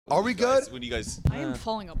Are we good? When you guys, I am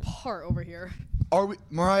falling apart over here. Are we,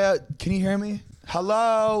 Mariah? Can you hear me?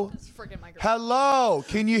 Hello. This freaking microphone. Hello.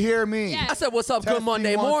 Can you hear me? Yes. I said, what's up? Testing, Good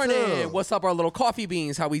Monday 1, morning. 2. What's up, our little coffee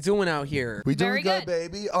beans? How we doing out here? We doing Very good,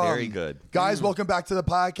 good. baby. Very good. Guys, welcome back to the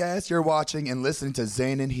podcast. You're watching and listening to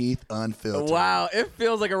Zane and Heath Unfiltered. Wow, it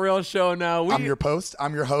feels like a real show now. I'm your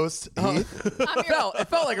host, Heath. It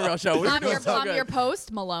felt like a real show. I'm your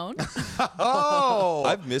post, Malone. Oh.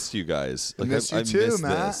 I've missed you guys. I missed you I've too, missed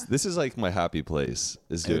Matt. This. This is like my happy place.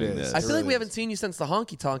 Is doing is. this. I feel like we really haven't seen you since the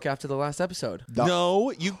honky tonk after the last episode.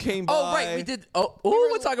 No, you came by. Oh, right, we did. Oh,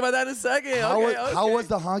 we'll talk about that in a second. How was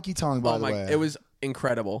the honky tonk, by the way? It was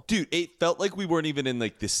incredible. Dude, it felt like we weren't even in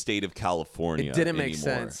like the state of California. It didn't make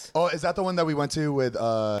anymore. sense. Oh, is that the one that we went to with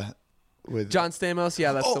John Stamos?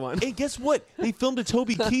 Yeah, that's the one. Hey, guess what? They filmed a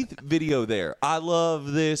Toby Keith video there. I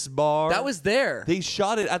love this bar. That was there. They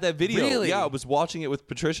shot it at that video. Really? Yeah, I was watching it with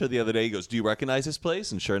Patricia the other day. He goes, "Do you recognize this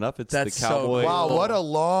place?" And sure enough, it's That's the so Cowboy. cool. Wow, what a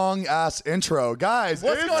long ass intro, guys!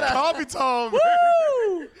 What's it's going on? coffee time.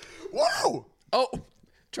 Woo! Whoa! Oh,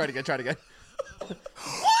 try it again.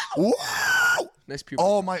 Whoa! Nice puberty.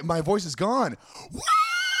 Oh, my voice is gone. Whoa!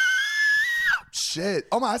 Shit!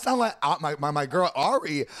 Oh my, I sound like my girl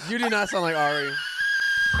Ari. You do not sound like Ari.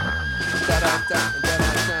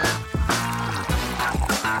 Da-da-da-da-da-da.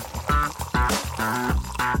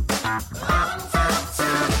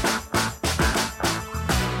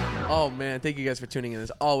 Oh man, thank you guys for tuning in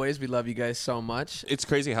as always. We love you guys so much. It's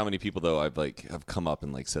crazy how many people though have come up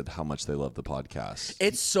and said how much they love the podcast.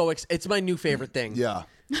 It's my new favorite thing. Yeah.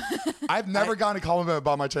 I've never gotten a compliment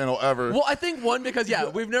about my channel ever. Well, I think one because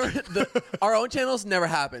we've never our own channels never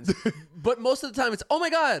happens, but most of the time it's oh my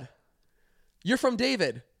god, you're from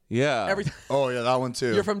David. Yeah. Every time Oh yeah, that one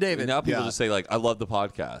too. you're from David. And now people Yeah. just say I love the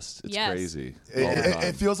podcast. It's Yes. crazy. All the time.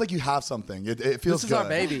 It feels like you have something. It feels This is good. our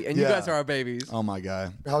baby, and you Yeah. guys are our babies. Oh my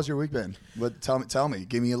god, how's your week been? What? Tell me.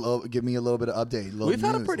 Give me a little bit of update. We've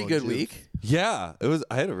had a pretty good week. Yeah, it was.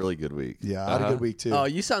 I had a really good week. Yeah, I had a good week too. Oh,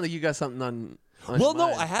 you sound like you got something on Well, your no,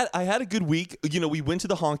 mind. I had a good week. You know, we went to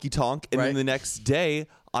the honky tonk, and Right. then the next day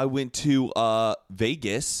I went to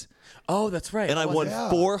Vegas, Oh, that's right. and I won yeah.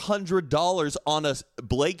 $400 on a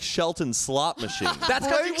Blake Shelton slot machine. That's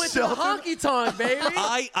because you Blake went Shelton? to the honky tonk, baby.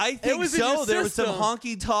 I think was in so. your There was some system.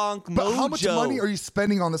 honky tonk mojo. But how much money are you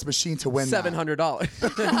spending on this machine to win? that? $700.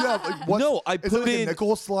 Yeah, like, what? No, I is it put like a in-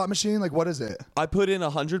 nickel slot machine? Like what is it? I put in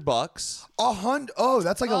 $100. $100. Oh,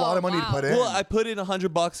 that's like a lot of money to wow. put in. Well, I put in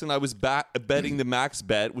 $100 and I was betting the max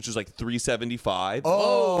bet, which was like $375.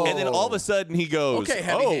 Oh. And then all of a sudden he goes, Okay,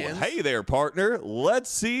 heavy "Oh, hands." hey there, partner. Let's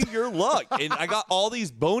see your luck." And I got all these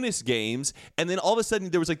bonus games, and then all of a sudden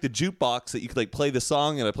there was like the jukebox that you could like play the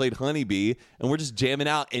song, and I played Honeybee, and we're just jamming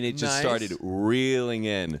out, and it just Nice. started reeling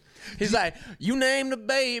in. He's like, you name the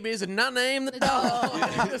babies and I name the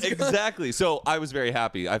dog. Exactly. So I was very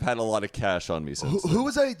happy. I've had a lot of cash on me since. Who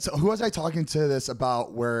was I talking to this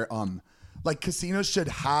about where like casinos should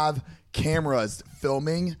have cameras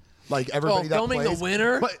filming like everybody that filming plays. the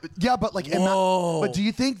winner? But yeah, but like Whoa. but do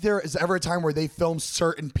you think there is ever a time where they film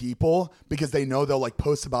certain people because they know they'll like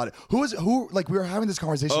post about it? Who like we were having this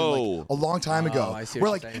conversation like a long time ago I see where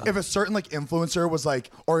what like you're saying. if a certain like influencer was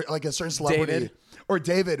like or like a certain celebrity David. or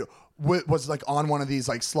David was like on one of these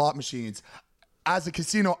like slot machines. As a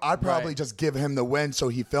casino, I'd probably Right. just give him the win so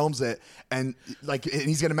he films it and like and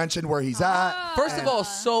he's gonna mention where he's at. First of all,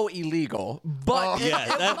 so illegal. But Yeah,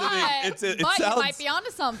 that's the thing. It But sounds. you might be onto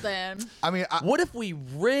something. I mean, what if we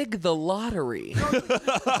rig the lottery?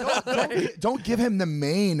 don't give him the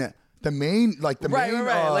main like the Right, main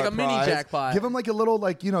right, like a mini prize. jackpot. Give him like a little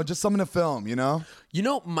like just something to film. You know,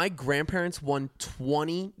 my grandparents won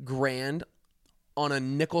 20 grand on a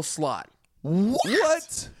nickel slot.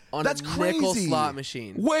 What? On That's a nickel crazy. slot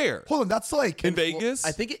machine. Where? Hold on, that's like In Vegas?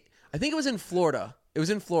 I think it was in Florida. It was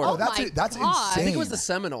in Florida. Oh, that's my that's God. insane. I think it was the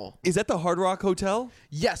Seminole. Is that the Hard Rock Hotel?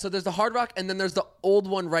 Yeah, so there's the Hard Rock, and then there's the old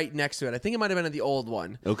one right next to it. I think it might have been at the old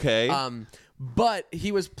one. Okay. But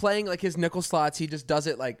he was playing like his nickel slots. He just does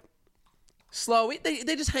it like slow.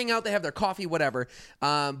 They just hang out. They have their coffee, whatever.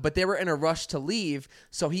 But they were in a rush to leave,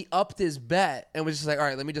 so he upped his bet and was just like, all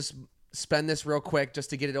right, let me just spend this real quick just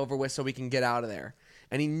to get it over with so we can get out of there.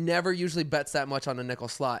 And he never usually bets that much on a nickel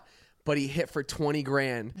slot, but he hit for 20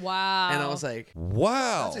 grand. Wow. And I was like,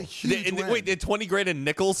 Wow. That's a huge win. Wait, did 20 grand in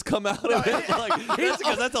nickels come out of it?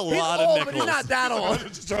 Because that's a he's lot old, of but nickels. he's not that old.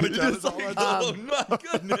 Just trying to get us all oh my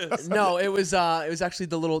goodness. No, it was actually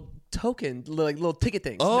the little token, like little ticket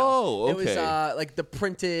things. Oh, no, It was okay. like the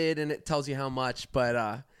printed, and it tells you how much. But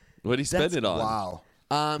What did he spend it on?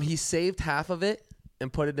 wow. he saved half of it,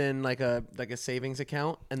 and put it in like a savings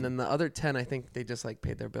account, and then the other 10, I think they just like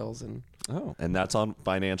paid their bills and. Oh, and that's on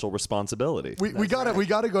financial responsibility. We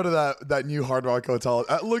gotta go to that new Hard Rock Hotel.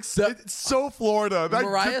 It's so Florida.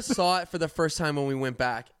 Mariah saw it for the first time when we went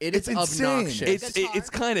back. It's insane. obnoxious. It's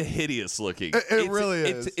kind of hideous looking. It really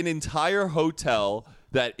is. It's an entire hotel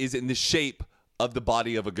that is in the shape of the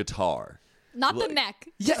body of a guitar. Not the neck.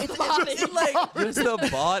 Yeah, just it's the body. Just the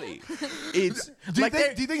body. It's Do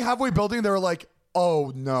you think halfway building they were like,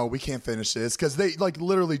 oh no, we can't finish this because they like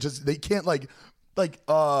literally just they can't like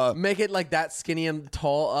make it like that skinny and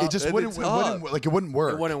tall up. it just wouldn't work. It wouldn't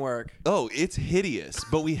work. oh, it's hideous,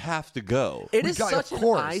 but we have to go. It is of such an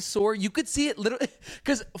course. eyesore. You could see it literally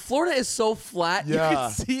because Florida is so flat. Yeah. You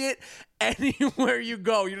could see it anywhere you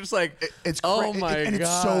go. You're just like, It's oh my and god,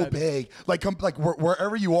 it's so big. Like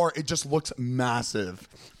wherever you are, it just looks massive.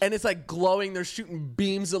 and it's like glowing. They're shooting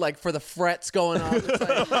beams of like for the frets going on.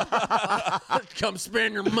 It's like, come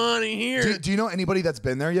spend your money here. Do you know anybody that's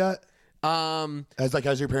been there yet?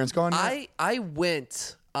 Has your parents gone yet? I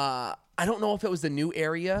went. I don't know if it was the new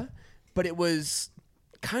area, but it was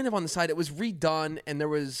kind of on the side. It was redone, and there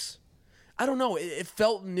was, I don't know. It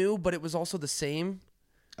felt new, but it was also the same.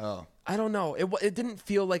 Oh, I don't know. It didn't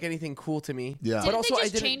feel like anything cool to me. Yeah. but Didn't also they I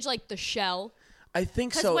just didn't. change like the shell? I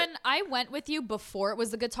think Because so. when I went with you before it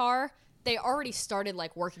was the guitar, they already started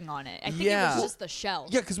like working on it. I think it Yeah. was just the shell.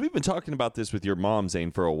 Yeah, because we've been talking about this with your mom,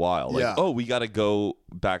 Zane, for a while. Like, Yeah. oh, we got to go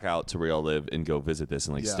back out to where y'all live and go visit this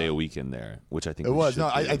and like Yeah. stay a weekend there, which I think it we was. should No,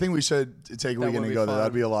 do. I think we should take a weekend would and be go there. fun.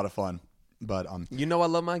 That'd be a lot of fun. But you know I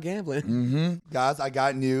love my gambling. guys, I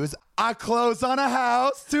got news. I closed on a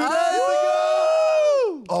house 2 days ago.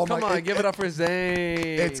 Oh Come on, give it up for Zane.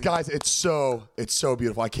 It's so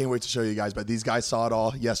beautiful. I can't wait to show you guys. But these guys saw it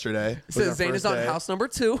all yesterday. It was So our Zane first is on day. house number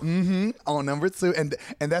 2. On number 2, and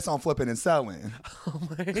that's on flipping and selling.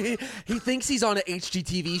 He thinks he's on an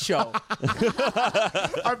HGTV show.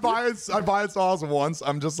 I buy and sell house once.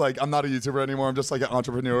 I'm just like, I'm not a YouTuber anymore. I'm just like an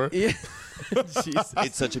entrepreneur. Yeah. Jesus.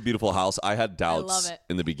 It's such a beautiful house. I had doubts love it.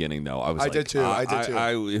 in the beginning, though. I did too. I did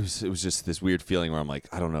too. It was just this weird feeling where I'm like,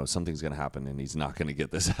 I don't know, something's gonna happen, and he's not gonna get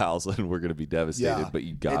this house, and we're gonna be devastated. Yeah. But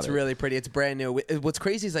you got It's it. really pretty. It's brand new. What's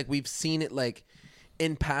crazy is like we've seen it like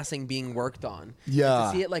in passing being worked on. Yeah.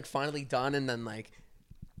 To see it like finally done, and then like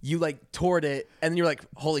you like toured it, and then you're like,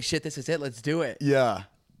 holy shit, this is it. Let's do it. Yeah.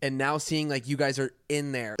 And now seeing like you guys are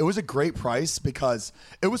in there. It was a great price because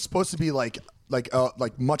it was supposed to be like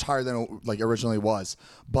much higher than it like originally was.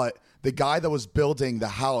 But the guy that was building the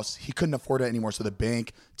house, he couldn't afford it anymore, so the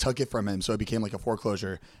bank took it from him. So it became like a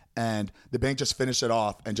foreclosure, and the bank just finished it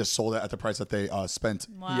off and just sold it at the price that they spent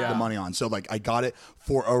the money on. So like I got it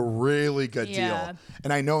for a really good Yeah. deal,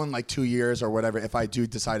 and I know in like 2 years or whatever, if I do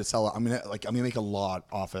decide to sell it, I'm gonna make a lot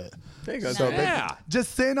off it. There you go. So Zane. Yeah.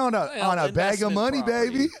 just sitting on a bag of investment money, property.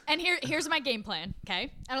 baby. And here's my game plan, okay?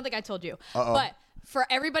 I don't think I told you. But for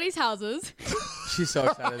everybody's houses, She's so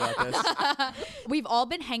excited about this. we've all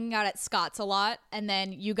been hanging out at Scott's a lot, and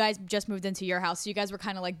then you guys just moved into your house, so you guys were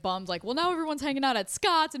kind of like bummed, like, well, now everyone's hanging out at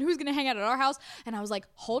Scott's, and who's gonna hang out at our house? And I was like,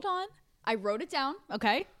 hold on, I wrote it down,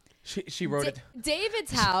 okay? She wrote it.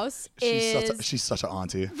 David's house is She's such an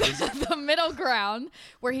auntie. the middle ground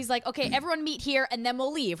where he's like, okay, everyone meet here, and then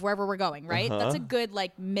we'll leave wherever we're going, right? That's a good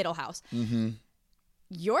like middle house.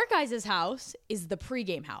 Your guys' house is the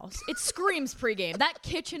pregame house. It screams pregame. That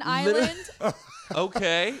kitchen island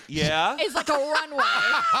Okay, yeah. is like a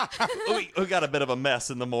runway. we got a bit of a mess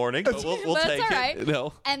in the morning, but we'll But take it's all it. right.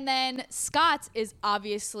 No. And then Scott's is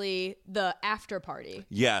obviously the after party.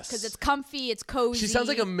 Yes. Because it's comfy, it's cozy. She sounds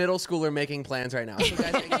like a middle schooler making plans right now. So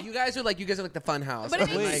you guys are like the fun house. But it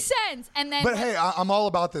I'm makes like, sense. And then But hey, I'm all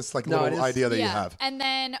about this like No, it little is- idea that you have. And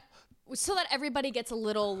then so that everybody gets a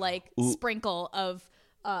little like sprinkle of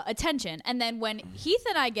attention. And then when Heath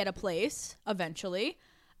and I get a place eventually,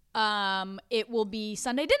 it will be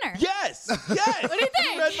Sunday dinner. Yes. Yes. What do you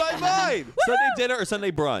think? Read my mind. Sunday dinner or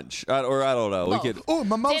Sunday brunch, or I don't know. We could. Oh,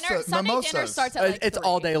 mimosa. Sunday dinner mimosas. starts at like it's 3.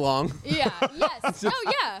 all day long. Yeah. Yes.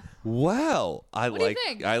 Oh yeah. Wow. I do you like.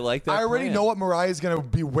 think? I like that. I already plan. know what Mariah's gonna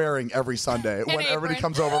be wearing every Sunday when everybody apron.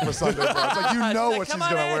 comes over for Sunday brunch. Like you know what she's Come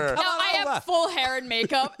on gonna in, wear. come No, I have full hair and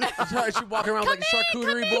makeup. Sorry, she walking around with like a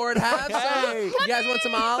charcuterie board. Have some. You guys want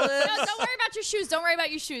some olives? No, don't worry about your shoes. Don't worry about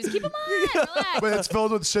your shoes. Keep them on. Relax. But it's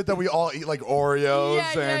filled with shit that we all eat, like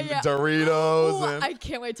Oreos and Doritos. Ooh, and I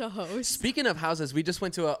can't wait to host. Speaking of houses, we just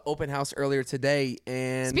went to an open house earlier today,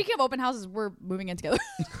 and Speaking of open houses, we're moving in together.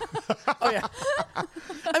 oh yeah,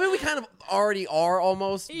 I mean we kind of already are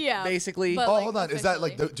almost, Yeah, basically. but- oh, like, hold on. Is that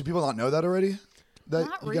like? Do people not know that already? That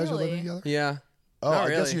Not you guys are really. living together? Yeah. Oh, Not I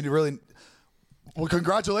guess really. you really. Well,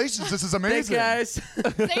 congratulations. This is Thanks, amazing. guys.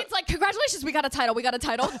 Zane's like, congratulations, we got a title. We got a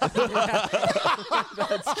title.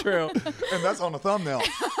 That's true. And that's on the thumbnail.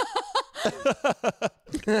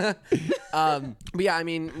 But yeah, I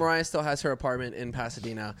mean, Mariah still has her apartment in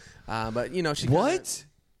Pasadena. But, you know, she What?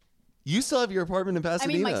 You still have your apartment in I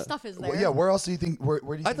Pasadena? mean, my stuff is there. Well, yeah, where else do you think? Where do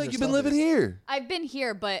you think I thought your you've been stuff living is? here. I've been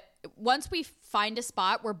here, but once we find a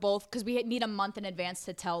spot, we're both, because we need a month in advance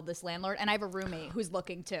to tell this landlord, and I have a roommate who's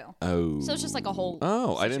looking too. Oh. So it's just like a whole.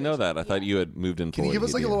 Oh, I didn't know that. I thought you had moved in. Can you give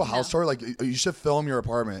us like a little house tour? Like you should film your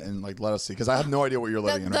apartment and like let us see because I have no idea what you're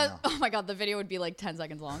living in right now. Oh my god, the video would be like 10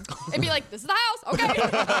 seconds long. It'd be like, this is the house, okay.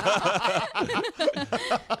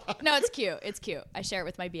 No, it's cute. It's cute. I share it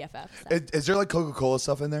with my BFF. So. Is there like Coca-Cola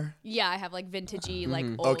stuff in there? Yeah, I have like vintagey, like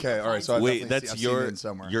old. Okay, all right. So I've Wait, definitely that's I've seen your it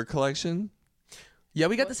somewhere. your collection? Yeah,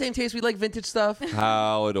 we got the same taste. We like vintage stuff.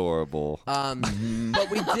 How adorable. But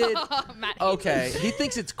we did. Matt hates Okay, he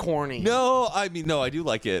thinks it's corny. No, I mean, no, I do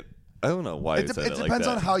like it. I don't know why It you said it it like depends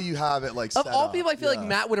that. on how you have it like. Of set all up. people, I feel like Yeah.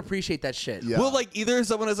 Matt would appreciate that shit. Yeah. Well, like either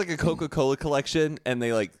someone has like a Coca-Cola collection and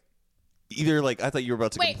they like. Either like I thought you were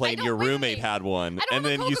about to Wait, complain I your don't- wait, roommate wait. had one, I don't and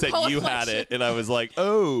have a then you said Coca-Cola you had collection. it, and I was like,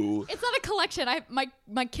 oh, It's not a collection.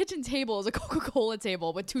 My kitchen table is a Coca-Cola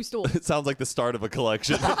table with 2 stools. it sounds like the start of a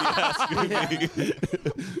collection. If you ask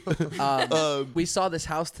me. We saw this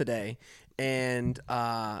house today, and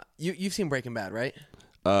you've seen Breaking Bad, right?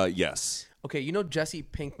 Yes. Okay, you know Jesse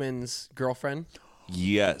Pinkman's girlfriend?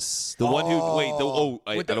 Yes, the one who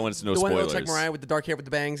I With don't want to know the one spoilers. who looks like Mariah with the dark hair with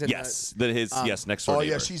the bangs. And Yes, yes next door Oh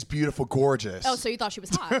neighbor. yeah, she's beautiful, gorgeous. Oh, so you thought she was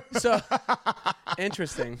hot? So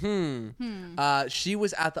interesting. She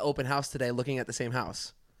was at the open house today, looking at the same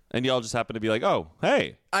house. And y'all just happen to be like, oh,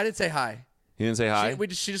 hey, I didn't say hi. he didn't say hi.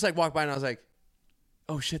 She just like walked by, and I was like,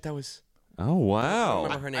 "Oh shit, that was." Oh I don't wow.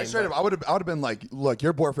 remember her name. I straight up, I would have been like, look,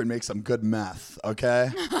 your boyfriend makes some good meth, okay?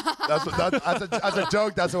 That's as a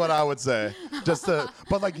joke. That's what I would say.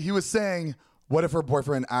 But like he was saying, what if her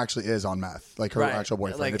boyfriend actually is on meth, like her Right. actual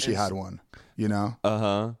boyfriend, Like, if she it's- had one, you know?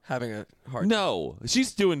 having a hard. No,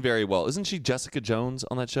 she's doing very well. Isn't she Jessica Jones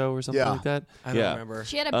on that show or something Yeah. like that? I don't remember.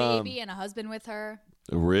 She had a baby and a husband with her.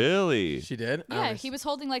 Really? She did. Yeah, he was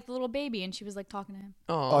holding like the little baby, and she was like talking to him.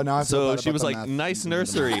 Oh no, I feel So bad she about was the like, meth. nice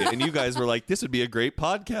nursery. And you guys were like, this would be a great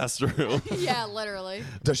podcast room. Yeah, literally.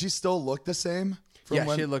 Does she still look the same? From Yeah,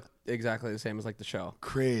 when? she looked exactly the same as like the show.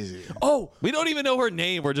 Crazy. Oh, We don't even know her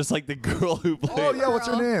name. We're just like the girl who played Oh yeah, what's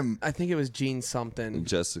her name? I think it was Jean something.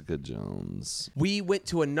 Jessica Jones. We went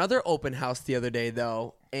to another open house the other day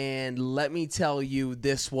though, and let me tell you,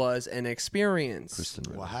 this was an experience.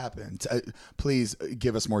 What happened? Please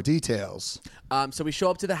give us more details. So we show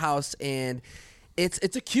up to the house, and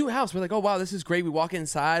it's a cute house. We're like, oh wow, this is great. We walk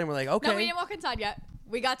inside, and we're like, okay. No, we didn't walk inside yet.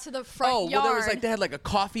 We got to the front Oh, yard. well, there was like they had like a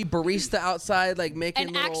coffee barista outside, like making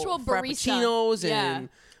An little actual barista. frappuccinos Yeah. and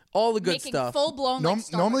all the good making stuff. full blown.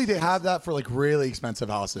 Normally they have that for like really expensive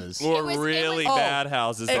houses. Or It was- really oh, bad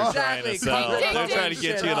houses they're trying exactly. to sell. Ding, ding, They're trying to ding.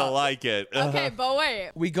 get Shit you to up. like it. Okay, but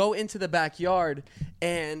wait. We go into the backyard,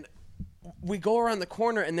 and we go around the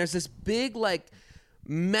corner, and there's this big like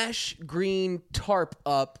mesh green tarp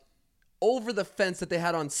up over the fence that they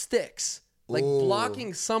had on sticks, like Ooh.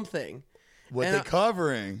 blocking something. What And they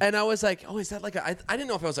covering? And I was like, oh, is that like I didn't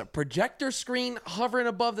know if it was a projector screen hovering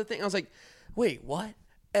above the thing. I was like, wait, what?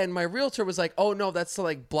 And my realtor was like, oh, no, that's to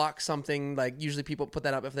like block something. Like usually people put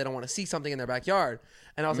that up if they don't want to see something in their backyard.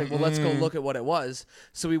 And I was like, well, let's go look at what it was.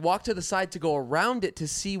 So we walked to the side to go around it to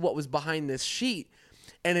see what was behind this sheet.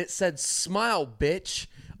 And it said, smile, bitch,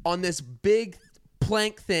 on this big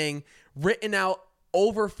plank thing written out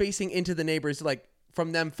over facing into the neighbors, like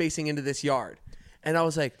from them facing into this yard. And I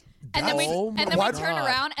was like, And then we oh my turned God.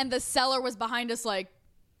 around, and the seller was behind us, like,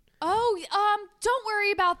 "Oh, don't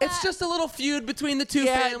worry about that." It's just a little feud between the two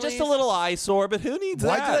Yeah, families. just a little eyesore, but who needs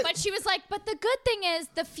Why that? did But she was like, "But the good thing is,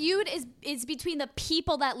 the feud is between the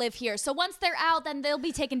people that live here. So once they're out, then they'll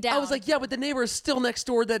be taken down." I was like, yeah, but the neighbor is still next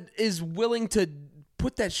door that is willing to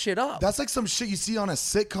put that shit up. That's like some shit you see on a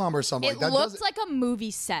sitcom or something. "It like that. looked doesn't- like a movie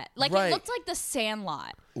set. Like Right. it looked like the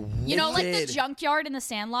Sandlot. You know, like the did. junkyard in the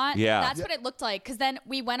Sandlot. Yeah. That's what it looked like. Because then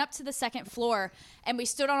we went up to the second floor and we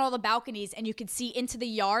stood on all the balconies, and you could see into the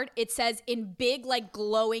yard. It says in big, like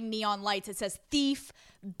glowing neon lights. It says thief,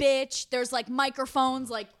 bitch. There's like microphones.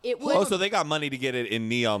 Like it would. Oh, so they got money to get it in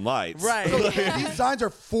neon lights. right. These signs are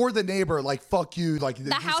for the neighbor. Like fuck you. Like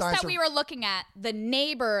the house that we were looking at, the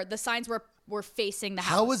neighbor, the signs were facing the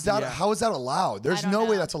house. How is that? Yeah. How is that allowed? There's don't no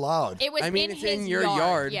way know. that's allowed. It was I mean, in it's his in your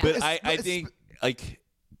yard, Yeah. But I It's- think like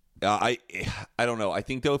I don't know. I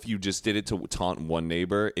think though if you just did it to taunt one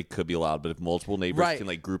neighbor, it could be allowed. But if multiple neighbors Right. can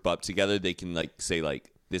like group up together, they can like say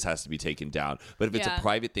like this has to be taken down. But if it's Yeah. a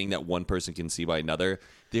private thing that one person can see by another,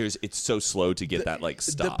 it's so slow to get that like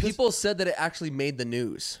The stop. people said that it actually made the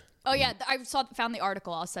news. Oh yeah, I found the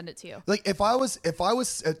article. I'll send it to you. Like if I was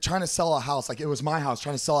trying to sell a house, like it was my house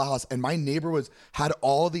trying to sell a house, and my neighbor had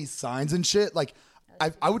all these signs and shit, like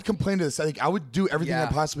I would complain to this. Like I would do everything I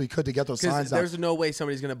possibly could to get those signs out. There's no way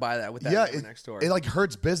somebody's gonna buy that with that neighbor next door. It like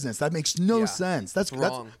hurts business. That makes no sense. That's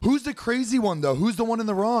wrong. Who's the crazy one though? Who's the one in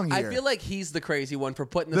the wrong here? I feel like he's the crazy one for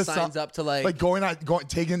putting the signs up to like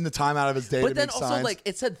taking the time out of his day. But to then make also signs. like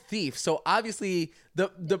it said thief, so obviously the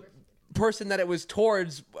person that it was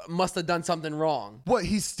towards must have done something wrong. What,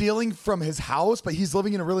 he's stealing from his house, but he's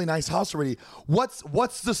living in a really nice house already.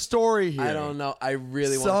 What's the story here? I don't know. I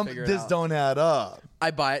really want to figure it out. This don't add up. I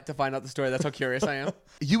buy it to find out the story. That's how curious I am.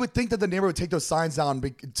 You would think that the neighbor would take those signs down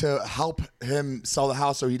to help him sell the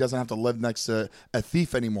house so he doesn't have to live next to a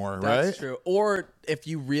thief anymore, right? That's true. Or if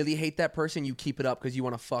you really hate that person, you keep it up because you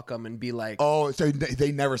want to fuck them and be like, Oh, so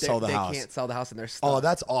they never sell the house. They can't sell the house and they're stuck. Oh,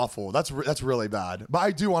 that's awful. That's really bad. But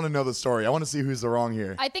I do want to know the story. I want to see who's the wrong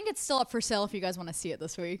here. I think it's still up for sale if you guys want to see it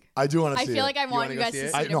this week. I do want to I see it. feel like I want wanna you go guys see to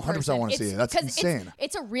it? see I it. in 100% person. wanna see it. That's 'cause insane.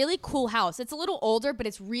 It's a really cool house. It's a little older, but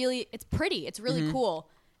it's pretty. It's really cool.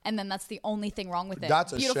 And then that's the only thing wrong with it.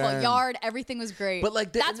 That's a beautiful shame. yard. Everything was great. But,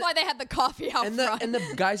 like, that's why they had the coffee out in front. the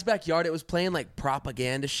guy's backyard, it was playing like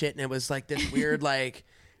propaganda shit, and it was like this weird like.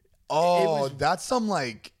 Oh, was- that's some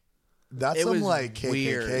like It was KKK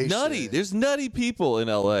weird. shit. Nutty. There's nutty people in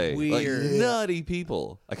LA. Weird. Like, nutty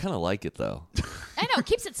people. I kind of like it though. I know, it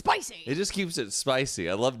keeps it spicy. It just keeps it spicy.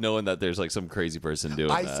 I love knowing that there's like some crazy person doing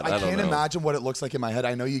that. I don't can't know. imagine what it looks like in my head.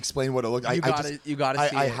 I know you explained what it looked. You gotta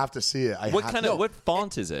see I it. have to see it. What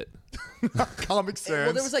font is it? Comic Sans?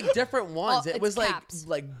 Well, there was like different ones. Well, it was it's like caps.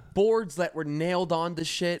 boards that were nailed onto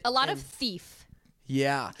shit. A lot and- of thief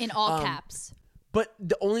yeah in all caps. But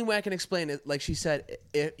the only way I can explain it, like she said,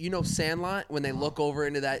 you know Sandlot, when they look over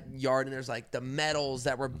into that yard and there's like the metals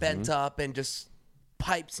that were bent up and just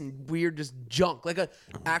pipes and weird just junk, like a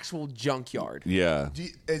actual junkyard. Yeah.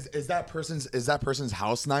 Is that person's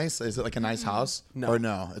house nice? Is it like a nice house? No. Or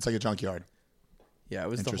no? It's like a junkyard. Yeah, it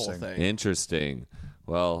was the whole Interesting. thing. Interesting.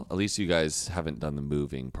 Well, at least you guys haven't done the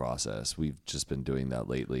moving process. We've just been doing that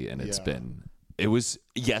lately, and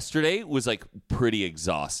yesterday was like pretty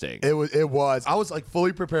exhausting. It was. I was like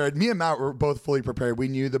fully prepared. Me and Matt were both fully prepared. We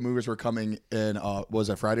knew the movers were coming in. Was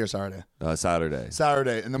it Friday or Saturday? Saturday.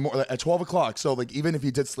 Saturday in the at 12 o'clock. So like even if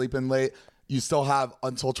you did sleep in late, you still have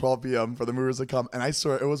until 12 p.m. for the movers to come. And I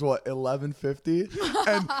swear it was 11:50,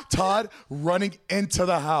 and Todd running into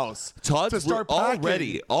the house. Todd's to start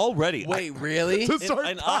packing. already. Wait, really? To start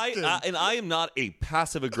and packing. I am not a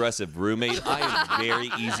passive aggressive roommate. I am very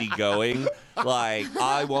easygoing. Like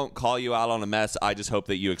I won't call you out on a mess. I just hope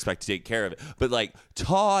that you expect to take care of it. But like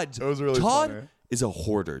Todd funny. is a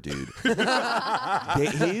hoarder, dude.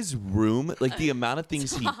 His room, like the amount of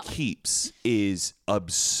things he keeps is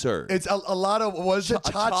absurd. It's a lot of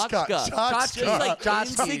tchotchke. It's like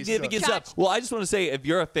Tchotchkes. insignificant stuff. Well, I just want to say, if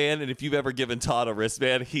you're a fan and if you've ever given Todd a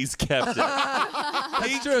wristband, he's kept it.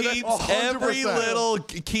 He keeps every 100%. little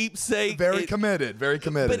keepsake. Very committed. Very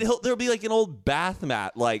committed. But there'll be like an old bath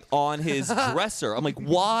mat like on his dresser. I'm like,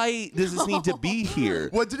 why does this need to be here?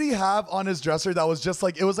 What did he have on his dresser that was just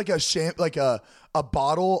like, it was like a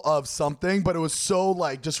bottle of something, but it was so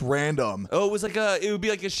like just random. Oh, it would be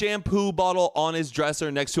like a shampoo bottle on his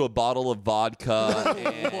dresser next to a bottle of vodka. And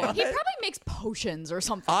He probably makes potions or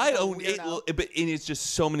something. I so don't. weirdo. But it's just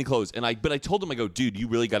so many clothes, and I told him, I go, dude, you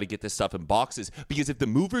really got to get this stuff in boxes, because if the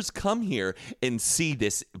movers come here and see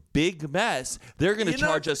this big mess, they're going to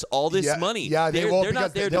charge us all this money. Yeah, they will, They're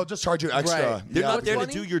not because there they'll to, just charge you extra. Right. they're Yeah. not there to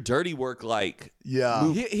funny? do your dirty work. Like,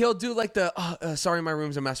 Yeah. He'll do like the sorry, my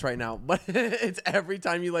room's a mess right now, but it's every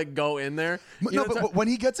time you like go in there. No, but when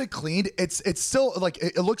he gets it cleaned, it's still like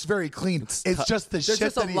it looks very clean. It's just the shit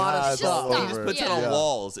just a that he lot of has stuff. all He he over just it. puts it Yeah. on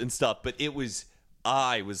walls and stuff. But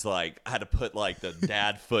I was like, I had to put like the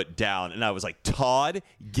dad foot down, and I was like, Todd,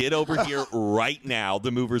 get over here right now.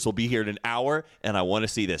 The movers will be here in an hour, and I want to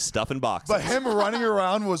see this stuff in boxes. But him running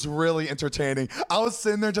around was really entertaining. I was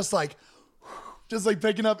sitting there just like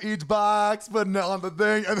picking up each box, putting it on the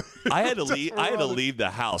thing. And I had to leave. I had to running. leave the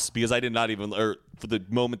house because I did not even. Or for the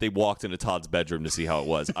moment they walked into Todd's bedroom to see how it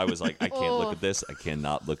was, I was like, I can't look at this. I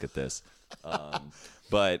cannot look at this.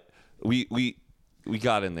 But we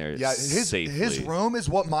got in there. Yeah, safely. his room is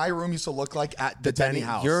what my room used to look like at the Denny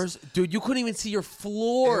house. Yours, dude, you couldn't even see your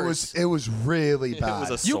floors. It was really bad.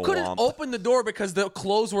 was a You couldn't swamp. open the door because the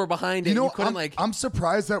clothes were behind it. You know, couldn't I'm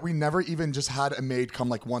surprised that we never even just had a maid come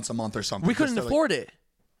like once a month or something. we couldn't just to, afford it.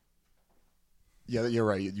 Yeah, you're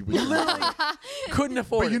right. You would Couldn't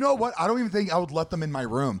afford But it. you know what? I don't even think I would let them in my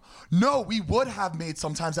room. No, we would have maids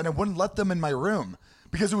sometimes, and I wouldn't let them in my room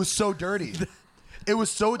because it was so dirty. It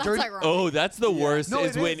was so That's dirty. ironic. Oh, that's the worst. No,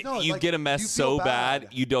 is it when is. No, you like, get a mess you so feel bad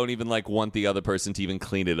bad. you don't even like want the other person to even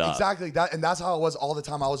clean it up. Exactly that, and that's how it was all the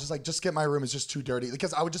time. I was just like, just get my room. It's just too dirty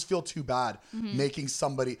because I would just feel too bad making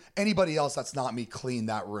anybody else that's not me clean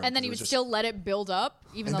that room. And then you would still let it build up,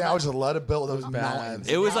 even And though then I would just let it build those mountains.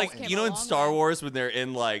 It was Mountains like came you know a in long Star way. Wars when they're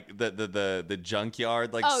in like the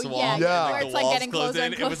junkyard like Oh, swamp yeah, and yeah. like, Where the it's, like, walls getting close closer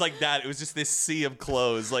in. and It was like that. It was just this sea of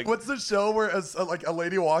clothes. Like What's the show where like a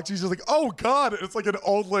lady walks, she's just like, oh God, it's like an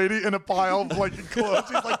old lady in a pile of like clothes.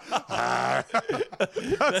 She's like, ah.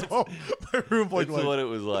 That's what my room looked that's like. what it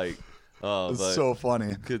was like. Oh, It's but so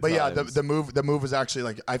funny. good But yeah, times. the move was actually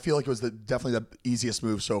like I feel like it was definitely the easiest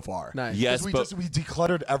move so far. Nice. Yes, 'Cause we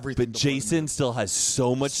decluttered everything. But before the Jason move. still has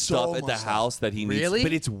so much So stuff at the much stuff. house that he needs. Really?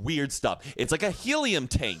 But it's weird stuff. It's like a helium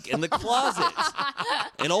tank in the closet.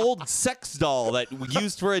 An old sex doll that we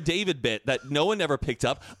used for a David bit that no one ever picked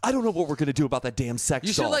up. I don't know what we're going to do about that damn sex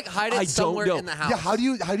You doll. should like hide I it somewhere don't know. in the house. Yeah, how do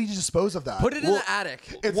you dispose of that? Put it in the attic?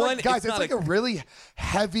 It's One, like, guys, it's it's not like a- a really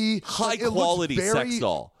heavy, High like, it looks quality very- sex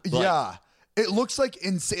doll. Like- Yeah, it looks like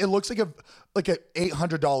insane. It looks like a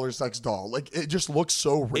 $800 sex doll. Like it just looks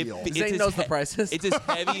so real. It's Zane as knows the prices. It's as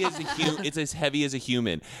heavy as it's as heavy as a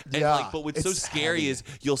human. And Yeah, like, but what's so it's scary heavy. is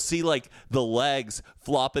you'll see like the legs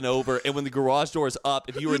flopping over, and when the garage door is up,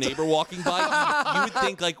 if you were a neighbor walking by, you would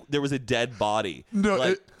think like there was a dead body. No,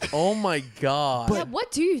 like, Oh my god. Yeah,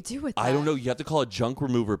 what do you do with that? I don't know. You have to call a junk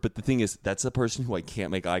remover, but the thing is, that's the person who I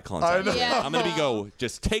can't make eye contact. I know. with. Yeah. I'm gonna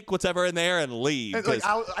just take whatever in there and leave. And, like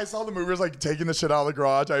 'cause- I saw the movers like taking the shit out of the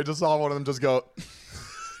garage. I just saw one of them just go,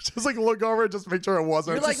 just like look over and just make sure it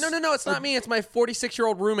wasn't. You're like, no, it's not me. It's my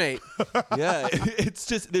 46-year-old roommate. yeah, it's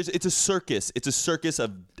just it's a circus. It's a circus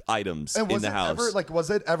of items And in was the it house. ever was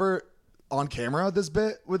it ever on camera this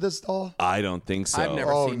bit with this doll? I don't think so. I've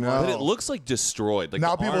never Oh, seen no. one. But it looks like destroyed. Like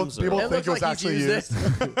Now the people arms are- think It it looks was like he's actually used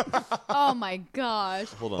used. Oh my gosh.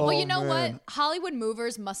 Hold on. Well, Oh, you know man. what? Hollywood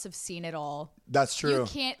movers must have seen it all. That's true. You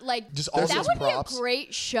can't like Just all that those would props. be a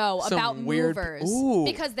great show Some about weird- movers Ooh.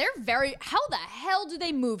 because they're very. How the hell do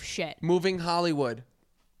they move shit? Moving Hollywood.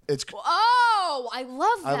 It's Oh, I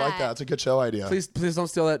love that. I like that. It's a good show idea. Please don't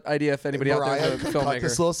steal that idea if anybody out there Mariah, is a cut this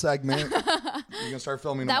filmmaker. little segment. You're gonna start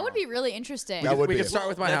filming. That tomorrow. would be really interesting. That would We be. could start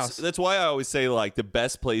with my house. That's why I always say like the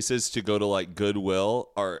best places to go to like Goodwill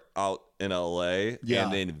are out in LA Yeah.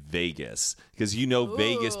 and then Vegas because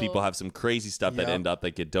Vegas people have some crazy stuff that Yep. end up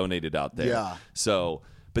that get donated out there. Yeah. So,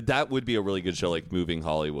 but that would be a really good show, like Moving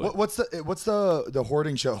Hollywood. What's the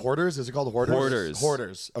hoarding show? Hoarders? Is it called Hoarders? Hoarders.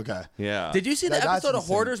 Hoarders. Okay. Yeah. Did you see the That's episode of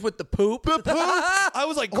insane. Hoarders with the poop? I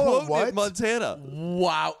was like Hold on, quoting what? it, Montana.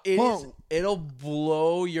 Wow, Whoa. it'll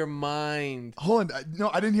blow your mind. Hold on. No,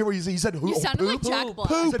 I didn't hear what you said. You said who? You sounded like poop? Jack Black.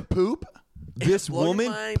 You said poop? This blow your woman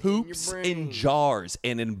mind and your poops brain. in jars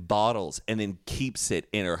and in bottles and then keeps it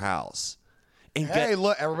in her house. And Hey,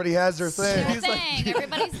 look, everybody has their thing. Their thing.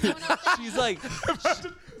 Everybody's doing their thing. she's like,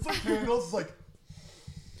 It's like candles. It's like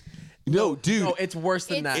no, dude, No, it's worse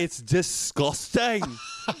than that. it's disgusting.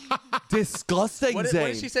 Disgusting, What Zane.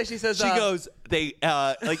 did she say? She says, she goes, they it's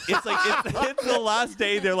the last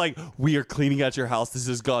day. They're like, we are cleaning out your house. This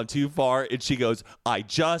has gone too far. And she goes, I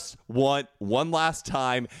just want one last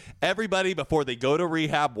time. Everybody before they go to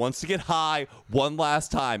rehab wants to get high one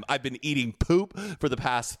last time. I've been eating poop for the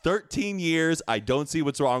past 13 years. I don't see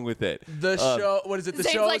what's wrong with it. the show. What is it? The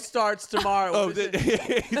Zane's show like- starts tomorrow. Oh, What is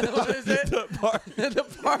it? What is it? The The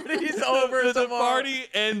party's over the tomorrow. party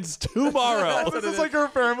ends tomorrow. this is like her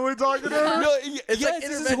family talking to her. No, It's yes, like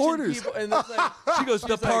this is intervention hoarders. people, and it's like, She goes,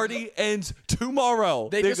 the party ends tomorrow.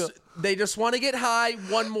 they just want to get high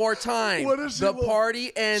one more time. What does she the look-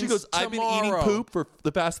 party ends She goes, tomorrow. I've been eating poop for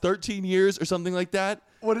the past 13 years or something like that.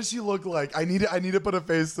 What does she look like? I need to put a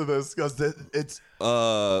face to this because it's.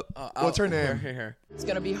 What's her name? Here. It's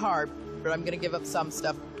going to be hard, but I'm going to give up some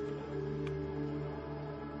stuff.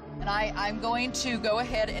 And I'm going to go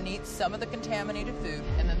ahead and eat some of the contaminated food,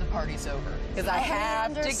 and then the party's over. Because I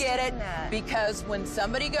have to get it, because when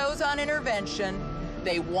somebody goes on intervention,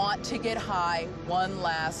 they want to get high one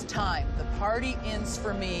last time. The party ends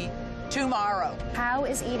for me tomorrow. How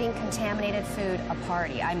is eating contaminated food a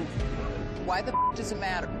party? Why the does it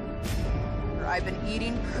matter? I've been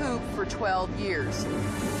eating poop for 12 years.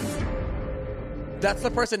 That's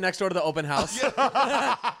the person next door to the open house.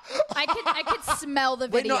 I could smell the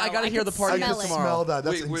Wait, video. no, I gotta hear could the party I smell can it. tomorrow. smell that.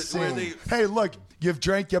 That's Wait, where insane. they- Hey, look, you've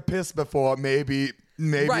drank your piss before. Maybe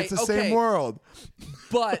Maybe Right, it's the okay. same world.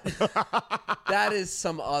 But that is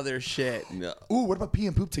some other shit. Ooh, what about pee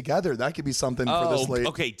and poop together? That could be something for this late.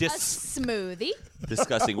 Okay, A smoothie.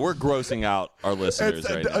 disgusting. We're grossing out our listeners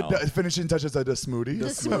right now. Finishing touches at a smoothie. The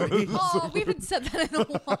smoothie. Oh, we haven't said that in a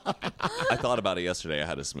while. I thought about it yesterday. I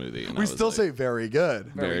had a smoothie. And I We was still like, say very good.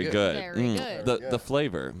 very good. Very good. The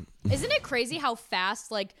flavor. Isn't it crazy how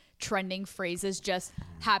fast like trending phrases just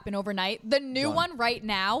happen overnight? The new one right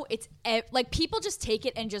now, it's like people just take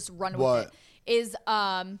it and just run with What? it. Is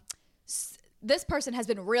this person has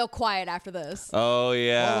been real quiet after this. Oh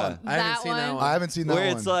yeah. I haven't seen that one. I haven't seen that Where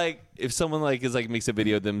one. it's like if someone like is like makes a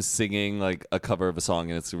video of them singing like a cover of a song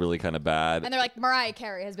and it's really kind of bad. And they're like, Mariah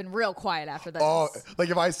Carey has been real quiet after this. Oh, like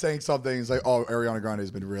if I sang something, it's like, oh, Ariana Grande has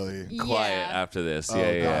been really. Quiet Yeah. after this. Oh, Yeah.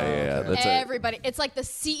 okay. That's it. Everybody, it's like the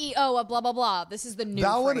CEO of blah blah blah. This is the new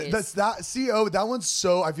That one, phrase. that's that. CO, that one's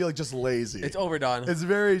so. I feel like just lazy. It's overdone. It's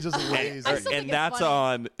very just lazy. I still think And it's that's funny.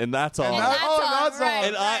 on. And that's on. And that- that's oh, on, that's on. right,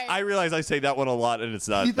 And right. I realize I say that one a lot, and it's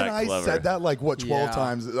not Heath and that I clever. said that like what 12 Yeah.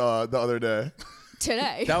 times the other day,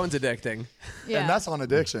 Today. That one's addicting. Yeah. and that's on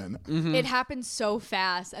addiction. It happens so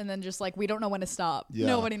fast, and then just like we don't know when to stop. Yeah.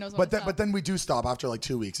 Nobody knows when But to then, stop. but then we do stop after like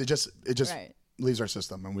 2 weeks. It just Right. leaves our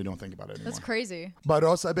system, and we don't think about it anymore. That's crazy. But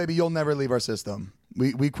Rosa, baby, you'll never leave our system.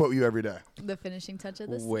 We quote you every day. The finishing touch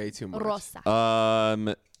of this. Way too much. Rosa.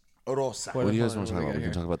 Rosa. What do you guys want to What talk do we about? got We can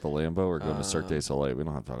here? talk about the Lambo or go to Cirque du Soleil. We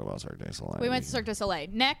don't have to talk about Cirque du Soleil. We went to Cirque du Soleil.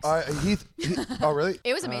 Next. Heath. Oh, really?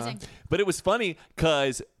 It was amazing. But it was funny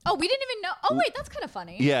because Oh, we didn't even know. Oh, wait, that's kind of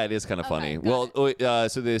funny. yeah, it is kind of funny. got Well,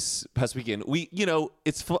 so this past weekend,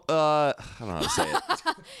 it's I don't know how to say it.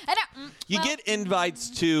 You Well, get invites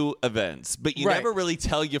to events, but you Right. never really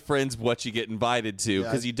tell your friends what you get invited to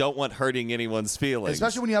because you don't want hurting anyone's feelings.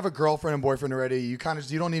 Especially when you have a girlfriend and boyfriend already, you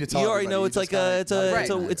don't need to tell. You already everybody. know You it's like just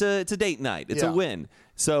kinda- it's a date night. It's Yeah. a win.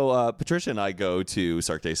 So Patricia and I go to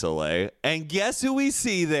Cirque du Soleil, and guess who we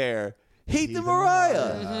see there? Heath and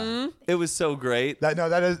Mariah. It was so great.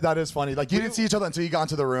 That is funny. Like you didn't see each other until you got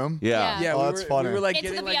into the room. Yeah. Yeah, Oh, we that's were, funny. we were like Into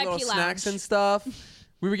getting the like little VIP snacks lounge. and stuff.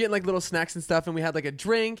 We were getting like little snacks and stuff, and we had like a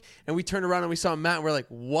drink, and we turned around and we saw Matt, and we're like,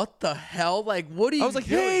 "What the hell? Like, what are you?" I was like,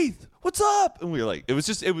 doing? Heath, what's up? And we were like, it was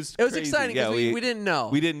was crazy. exciting 'cause we didn't know.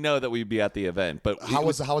 We didn't know that we'd be at the event, but How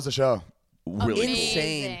was the show? really cool.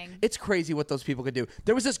 insane. Amazing. It's crazy what those people could do.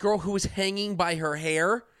 There was this girl who was hanging by her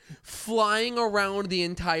hair, flying around the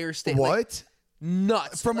entire stage. What? Like,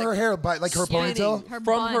 nuts From like, her hair, by like her spinning ponytail? Her from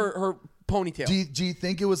bun. her ponytail. Do you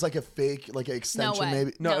think it was like a fake, like an extension way.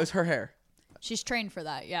 maybe? no, No. it was her hair. She's trained for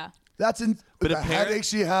that. Yeah. But But the headache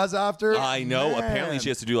she has after. I know. Man. Apparently, she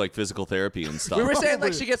has to do like physical therapy and stuff. We were saying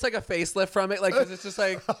like she gets like a facelift from it, like 'cause it's just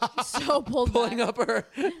like So pulled pulling back. up her.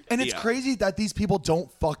 And it's Yeah. crazy that these people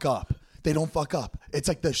don't fuck up. They don't fuck up. It's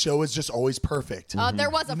like the show is just always perfect. There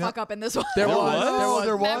was a fuck up in this one. There was. was?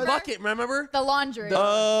 There was? Remember? Bucket, remember? The laundry. Oh,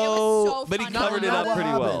 it was so but he funny. covered it Not up what pretty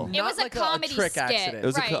happened. well. It Not was like a comedy trick skit. accident. It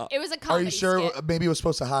was a right. It was a Are comedy you sure? skit. Maybe it was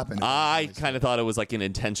supposed to happen. I kind of thought it was like an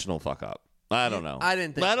intentional fuck up. I don't know. I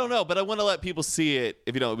didn't think I so. don't know, but I want to let people see it.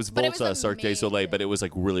 If you know, it was But it was Volta Cirque du Soleil, amazing. but it was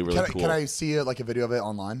like really, really cool. Can I see it, like a video of it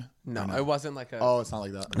online? No, it wasn't like a. Oh, it's not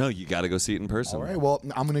like that. No, you got to go see it in person. All right. Well,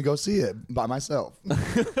 I'm gonna go see it by myself.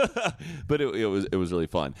 But it was really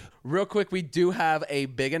fun. Real quick, we do have a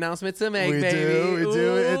big announcement to make, we baby. do. We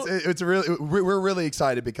do. Ooh. It's really. We're really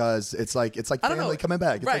excited because it's like I don't know. family coming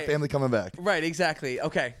back. It's like Right. family coming back. Right, exactly.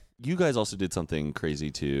 Okay. You guys also did something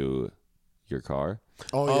crazy to your car.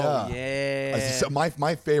 Oh Oh, yeah. yeah. So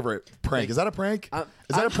my favorite prank. Is that a prank?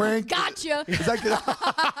 Is that a prank? Gotcha. Is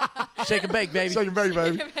that Shake and bake, baby. Shake baby?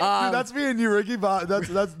 Dude, that's me and you, Ricky. But that's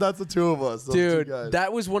the two of us. Those two Dude, guys.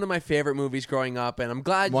 that was one of my favorite movies growing up, and I'm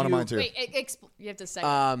glad One you. of mine too. Wait, you have to say. So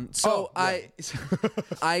Oh, yeah.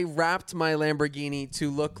 I wrapped my Lamborghini to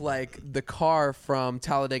look like the car from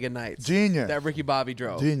Talladega Nights. Genius. That Ricky Bobby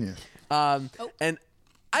drove. Genius. And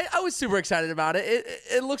I was super excited about it.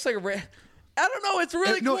 It looks like a. I don't know. It's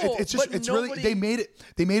really No, cool. it's just but it's really nobody-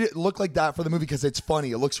 they made it look like that for the movie because it's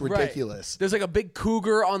funny. It looks Right. ridiculous. There's like a big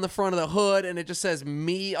cougar on the front of the hood, and it just says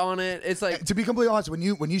 "me" on it. It's like To be completely honest, when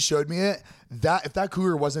you showed me it, that if that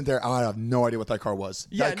cougar wasn't there, I have no idea what that car was.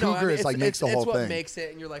 that cougar I mean, is like makes the it's whole what thing. makes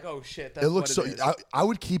it, and you're like, oh shit, that's It looks so. what it is. I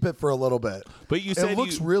would keep it for a little bit. But you said it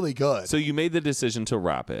looks you- really good. So you made the decision to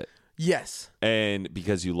wrap it, Yes, and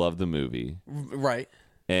because you love the movie, right.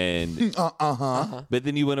 and but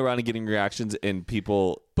then you went around and getting reactions, and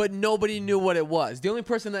people. But nobody knew what it was. The only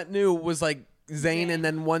person that knew was like Zane, and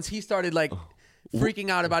then once he started like freaking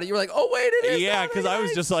out about it. You were like, oh, wait, it is. Yeah, because I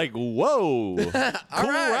was just like, whoa, cool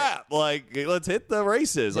rap. Like, let's hit the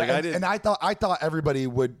races. Like, I didn't. And I thought everybody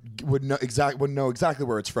would know exactly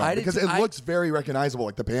where it's from because it looks very recognizable.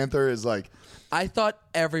 Like the Panther is like. I thought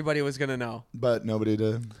everybody was gonna know, but nobody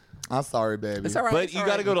did. I'm sorry, baby. It's all right. But you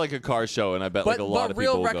got to go to like a car show, and I bet like a lot of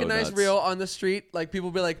people real will recognize go nuts. real on the street. Like people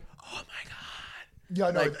will be like, oh my god.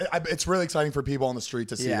 Yeah, no, like, it's really exciting for people on the street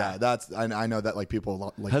to see that. That's I know that like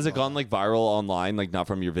people like. Has it gone like viral online? Like not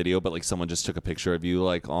from your video, but like someone just took a picture of you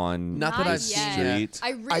like on not that I've street.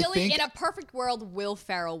 I really, in a perfect world, Will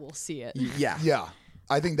Ferrell will see it. Yeah. Yeah.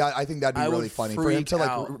 I think that'd be really funny for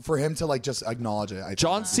him to like just acknowledge it.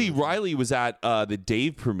 John C. Reilly was at the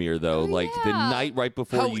Dave premiere though, the night right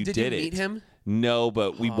before you did it. Meet him? No,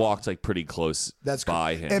 but we walked like pretty close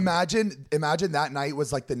by him. Imagine that night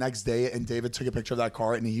was like the next day, and David took a picture of that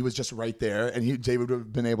car, and he was just right there, and David would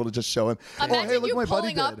have been able to just show him. Imagine hey, look you what my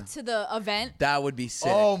buddy pulling up did. to the event. That would be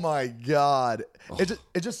sick. Oh my god!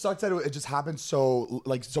 It just sucks that it just happened so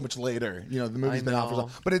much later. You know, the movie's been out for so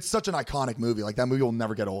long, but it's such an iconic movie. Like that movie will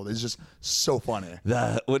never get old. It's just so funny.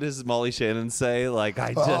 What does Molly Shannon say? Like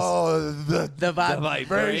I just the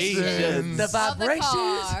vibrations. The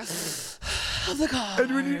vibrations. Of the car.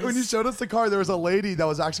 And when you showed us the car, there was a lady that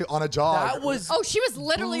was actually on a jog. That was she was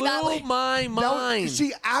literally that lady. my mind.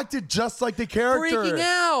 She acted just like the character. Freaking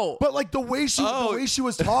out. But like the way she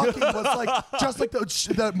was talking was like just like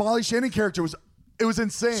the Molly Shannon character was. It was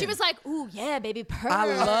insane. She was like, "Ooh, yeah, baby, purr." I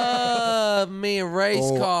love me a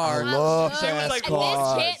race car. I love She was like, and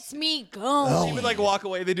this gets me going. She would like walk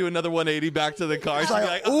away. They do another 180 back to the car. She'd be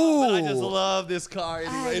like, ooh. I just love this car.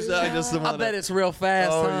 Anyways, I just I bet it's real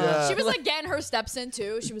fast. Oh, yeah. She was like getting her steps in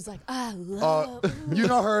too. She was like, "I love." You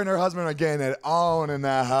know, her and her husband are getting it on in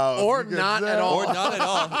that house. Or not at all. Or not at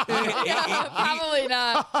all. Probably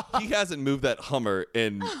not. He hasn't moved that Hummer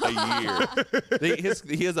in a year.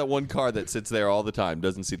 He has that one car that sits there all the time,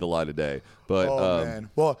 doesn't see the light of day. But man.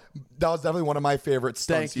 Well, that was definitely one of my favorite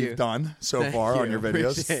stunts you've done so far on your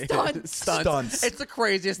videos. Stunts. It's the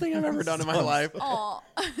craziest thing I've ever done in my life. Oh.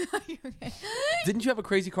 Didn't you have a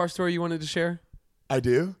crazy car story you wanted to share I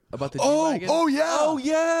do. about the G-Wagon? oh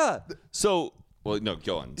yeah. So, well, no,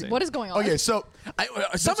 go on. Zane. What is going on? Okay, so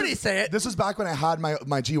Somebody say it. This was back when I had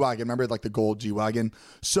my G-Wagon. Remember, like the gold G-Wagon?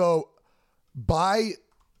 So by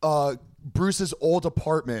Bruce's old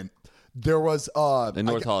apartment, there was in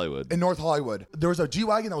North Hollywood. In North Hollywood, there was a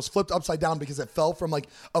G-Wagon that was flipped upside down because it fell from like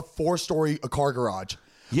a 4-story car garage.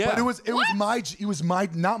 Yeah, but it was my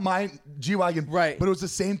not my G-Wagon, right? But it was the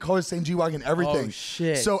same color, same G-Wagon, everything. Oh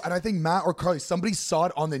shit! So, and I think Matt or Carly, somebody saw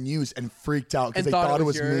it on the news and freaked out because they thought it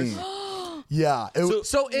was me. Yeah.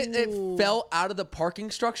 So it fell out of the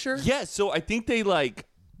parking structure. Yeah. So I think they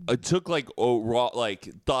took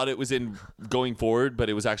thought it was in going forward, but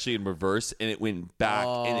it was actually in reverse, and it went back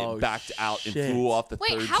and it backed out and flew off the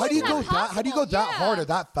third. How do you go that? How do you go that hard or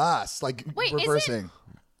that fast? Like reversing.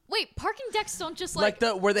 Wait, parking decks don't just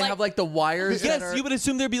where they have like the wires. Yes, you would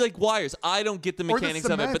assume there'd be like wires. I don't get the mechanics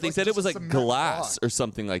of it, but they said it was like glass or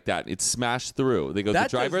something like that. It smashed through. They go, the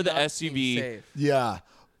driver of the SUV. Yeah.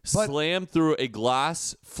 Slammed through a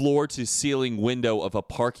glass floor-to-ceiling window of a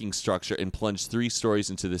parking structure and plunged 3 stories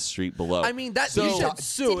into the street below. I mean, you should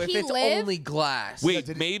sue if it's only glass.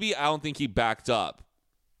 Wait, maybe I don't think he backed up,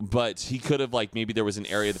 but he could have maybe there was an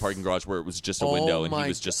area of the parking garage where it was just a window and he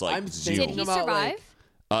was just Did he survive?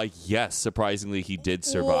 Yes, surprisingly, he did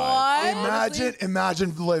survive. What?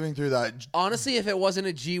 Imagine living through that. Honestly, if it wasn't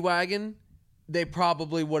a G-Wagon, they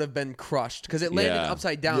probably would have been crushed because it landed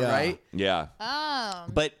upside down, right? Yeah. Oh.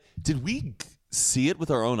 But did we see it with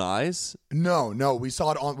our own eyes? No, we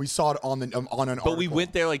saw it on an article. But we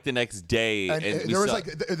went there the next day, and there was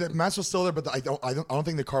the mess was still there, but I don't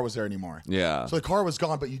think the car was there anymore. Yeah. So the car was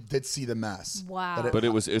gone, but you did see the mess. Wow. But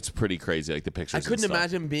it's pretty crazy, the pictures. I couldn't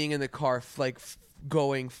imagine being in the car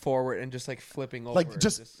going forward and just flipping over.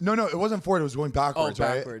 No, it wasn't forward. It was going backwards. Oh,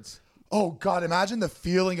 backwards. Right? Oh God! Imagine the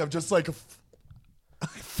feeling of just fuck.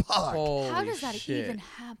 How does that even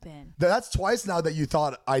happen? That's twice now that you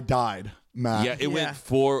thought I died, Matt. Yeah, it went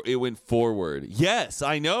forward. Yes,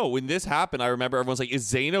 I know. When this happened, I remember everyone's like, "Is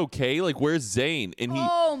Zane okay? Where's Zane?" And he,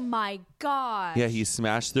 oh my god. Yeah, he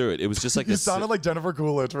smashed through it. It was just you sounded like Jennifer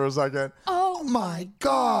Coolidge for a second. Oh my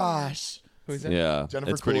gosh. Who's that? Yeah,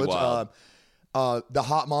 Jennifer it's Coolidge. pretty wild. The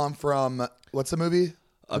hot mom from what's the movie?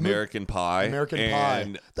 American Pie. American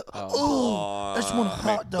and, Pie. I just want a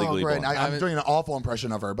hot dog right now. I'm doing an awful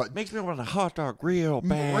impression of her, but makes me want a hot dog real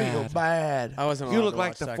bad. Real bad. I wasn't. You look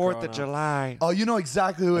like the 4th of July. Oh, you know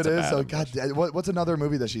exactly who it is. bad Oh God, what's another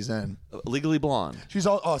movie that she's in? Legally Blonde. She's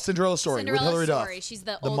Cinderella Story with Hilary Duff. She's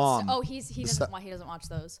the the old mom. He doesn't watch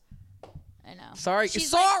those. I know. Sorry.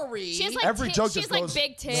 She's like Every joke she's just like goes-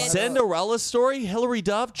 big tits. Cinderella Story, Hilary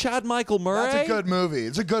Duff, Chad Michael Murray. That's a good movie.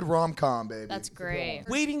 It's a good rom-com, baby. That's great.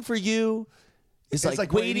 Waiting for You is It's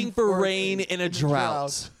like waiting for rain in a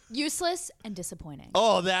drought. Useless and disappointing.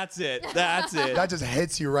 Oh, that's it. That's it. That just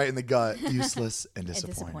hits you right in the gut. Useless and And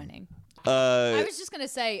disappointing. I was just gonna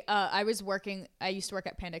say, I used to work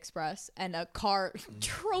at Panda Express, and a car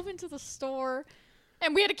drove into the store,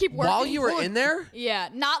 and we had to keep working. While you were in there? Yeah,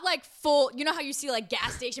 not like full. You know how you see like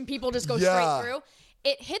gas station people just go Yeah. straight through?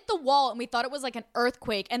 It hit the wall, and we thought it was like an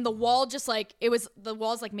earthquake, and the wall just like the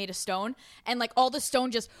wall's like made of stone, and like all the stone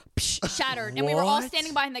just shattered, and we were all What?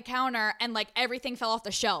 standing behind the counter, and like everything fell off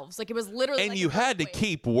the shelves, like it was literally. And like you an had to earthquake.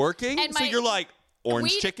 keep working, And so my- you're like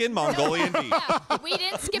orange we- chicken, Mongolian beef. Yeah, we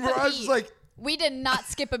didn't skip a Bro, I was beat. like- We did not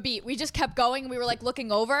skip a beat. We just kept going. We were like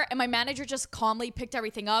looking over, and my manager just calmly picked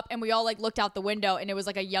everything up, and we all like looked out the window, and it was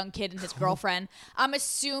like a young kid and his girlfriend. I'm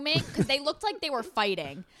assuming because they looked like they were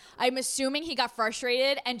fighting. I'm assuming he got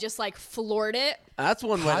frustrated and just like floored it That's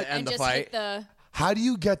one way to and end the just fight. hit the. How do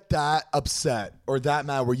you get that upset or that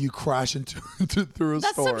mad where you crash through a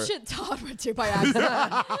That's store? some shit Todd would do by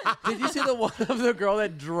accident. Did you see the one of the girl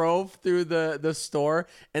that drove through the store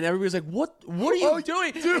and everybody was like, "What are you Oh,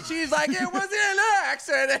 doing?" dude. And she's like, "It was an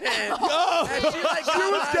accident." And she like She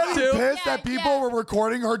was getting pissed Yeah, that people yeah. were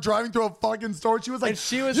recording her driving through a fucking store. She was like, And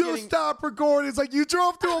she was "You getting- stop recording." It's like, you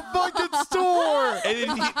drove through a fucking store. And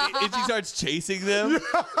then and she starts chasing them.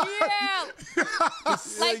 Yeah.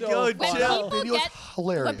 Like Yo, when chill. people Video is get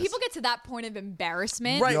hilarious. when people get to that point of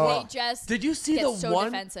embarrassment, Right. they just Did you see get the so one?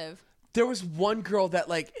 defensive. There was one girl that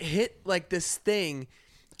like hit like this thing,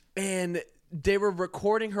 and they were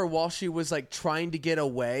recording her while she was like trying to get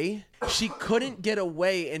away. She couldn't get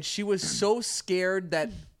away, and she was so scared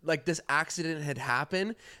that like this accident had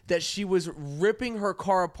happened that she was ripping her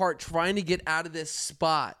car apart trying to get out of this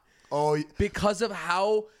spot Oh, because of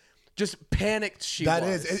how just panicked she that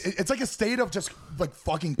was. is. It's like a state of just like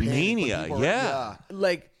fucking panic when Mania, people are- yeah.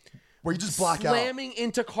 like Where you just black out. slamming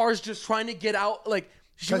into cars, just trying to get out. Like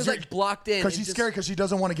she was like blocked in because and she's just- scared because she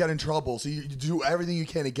doesn't want to get in trouble. So you do everything you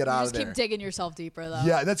can to get out You of just there. keep digging yourself deeper though.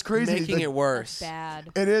 Yeah, that's crazy. making Like, it worse. Bad.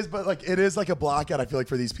 It is, but like it is like a blackout. I feel like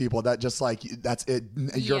for these people that just like that's it.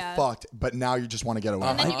 You're Yeah. fucked. But now you just want to get away.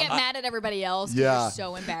 And then you get mad at everybody else. 'Cause Yeah. You're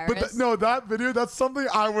so embarrassed. But no, that video, that's something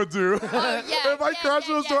I would do. yeah, if I yeah, crashed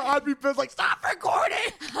in yeah, the store, yeah. I'd be pissed. Like, stop recording.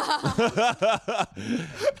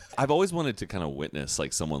 I've always wanted to kind of witness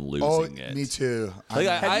like someone Oh, losing it. me too. Like,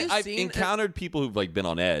 Have you I've seen- encountered people who've like been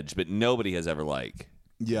on edge, but nobody has ever like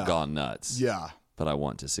Yeah. gone nuts. Yeah. But I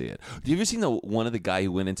want to see it. Have you ever seen the one of the guy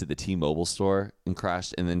who went into the T-Mobile store and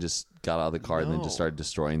crashed and then just got out of the car and then just started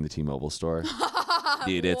destroying the T-Mobile store?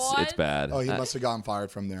 Dude, it's What? bad. Oh, he must have gotten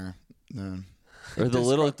fired from there. No. Or the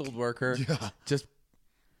little disgruntled worker. Just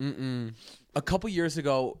a couple years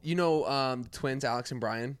ago, you know, twins Alex and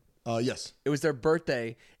Brian. Yes. It was their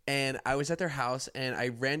birthday, and I was at their house, and I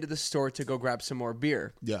ran to the store to go grab some more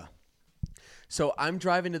beer. Yeah. So I'm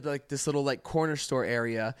driving to this little like corner store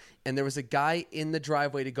area, and there was a guy in the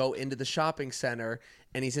driveway to go into the shopping center,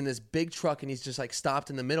 and he's in this big truck, and he's just like stopped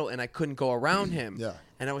in the middle, and I couldn't go around him. Yeah.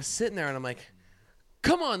 And I was sitting there, and I'm like,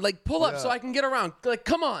 "Come on, like pull up Yeah. so I can get around. Like,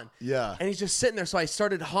 come on." Yeah. And he's just sitting there, so I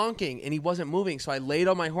started honking, and he wasn't moving, so I laid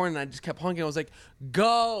on my horn, and I just kept honking. I was like,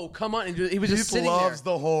 "Go, come on!" And he was just He sitting loves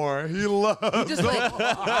there. the horn. He loves. Just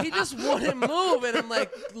like he just wouldn't move, and I'm like,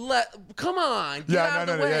 come on, get out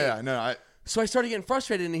of the way. No. So I started getting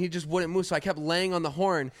frustrated, and he just wouldn't move. So I kept laying on the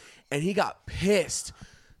horn, and he got pissed.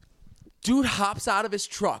 Dude hops out of his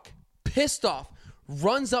truck, pissed off,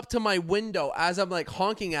 runs up to my window as I'm like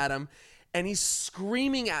honking at him, and he's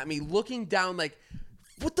screaming at me, looking down like,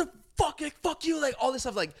 "What the fuck? Like, fuck you!" Like all this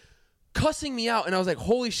stuff, like cussing me out. And I was like,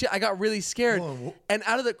 "Holy shit!" I got really scared. And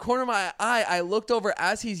out of the corner of my eye, I looked over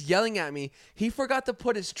as he's yelling at me. He forgot to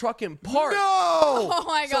put his truck in park. No. Oh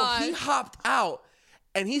my So god. he hopped out,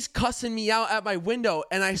 and he's cussing me out at my window,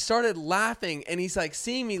 and I started laughing, and he's like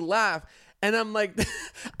seeing me laugh, and I'm like,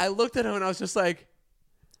 I looked at him, and I was just like,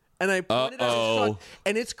 and I pointed at his truck,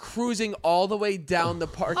 and it's cruising all the way down the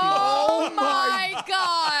parking lot. Oh my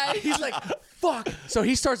god. He's like, fuck. So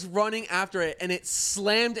he starts running after it, and it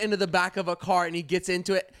slammed into the back of a car, and he gets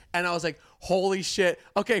into it, and I was like, holy shit.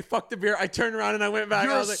 Okay, fuck the beer. I turned around, and I went back. I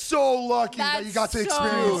You're was like, so lucky that you got to That's so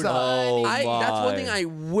experience that. Oh, funny. that's one my. thing I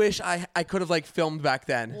wish I could have like filmed back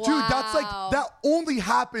then. Dude, that's like Wow. that only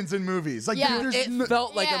happens in movies. Like, Yeah. there's It no-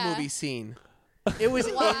 felt like Yeah. a movie scene. It was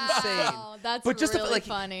insane. Wow, that's But just to, really like,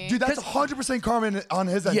 funny. Dude, that's 100% karma on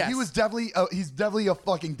his end. Yes. He was definitely, he's definitely a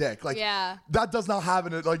fucking dick. Like, Yeah. that does not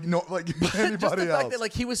happen. Like, no, like Just anybody the else. fact that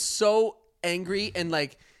like he was so angry and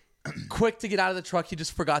like quick to get out of the truck. He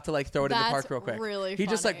just forgot to like throw it in the That's park real quick. really He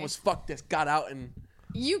just like funny. was fuck this, got out and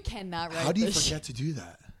You cannot write How do you this forget to do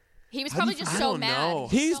that? He was How do probably you- just I so don't mad. know.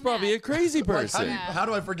 He's so probably mad. a crazy person. How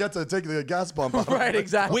do I forget to take the gas pump out? right,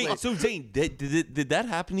 exactly. Wait, so Zane, did that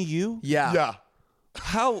happen to you? Yeah. Yeah.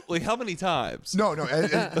 How many times? No,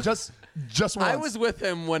 just once. I was with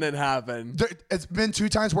him when it happened. It's been 2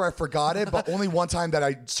 times where I forgot it, but only one time that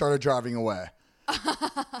I started driving away.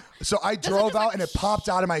 So I drove out and it popped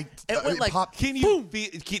out of my. It went like, popped. Can you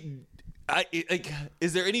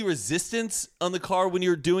is there any resistance on the car when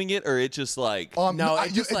you're doing it, or it just like No,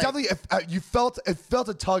 it it just, like- definitely. You felt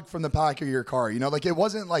a tug from the back of your car. You know, like it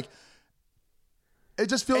wasn't like. It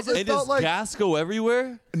just feels. and It does felt like gas go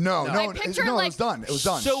everywhere? no. I picture, It like- was done. It was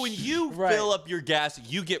done. So when you Right. fill up your gas,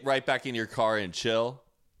 you get right back in your car and chill.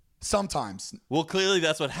 Sometimes. Well, clearly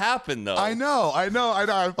that's what happened, though. I know.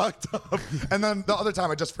 I fucked up. And then the other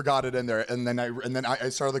time I just forgot it in there, and then I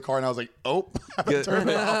started the car and I was like, oh, turn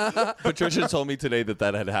it off. Patricia told me today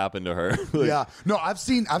that had happened to her. Like, Yeah. No, I've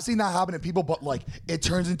seen that happen to people, but like it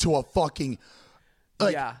turns into a fucking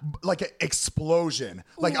like an explosion.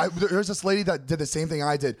 Like there's this lady that did the same thing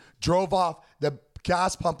I did. Drove off, the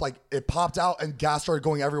gas pump like it popped out and gas started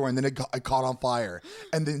going everywhere, and then it caught on fire,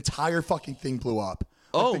 and the entire fucking thing blew up.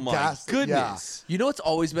 Like, Oh the my gas- goodness. You know what's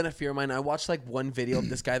always been a fear of mine? I watched like one video of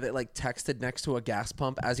this guy that like texted next to a gas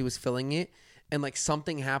pump as he was filling it, and like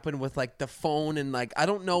something happened with like the phone and like I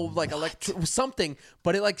don't know like something,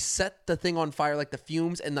 but it like set the thing on fire, like the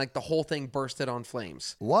fumes, and like the whole thing bursted on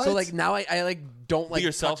flames. What? So like now I like don't like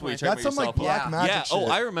yourself touch when my- you try to That's some like black magic Yeah. shit. Oh,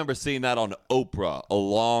 I remember seeing that on Oprah a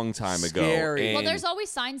long time ago. Scary. And Well, there's always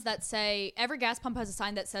signs that say every gas pump has a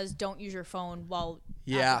sign that says don't use your phone while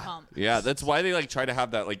at Yeah. the pump. yeah, that's why they like try to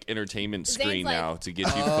have that like entertainment Zane's screen like- now to get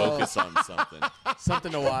you focused on something.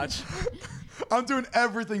 something to watch. I'm doing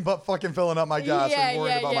everything but fucking filling up my gas Yeah, and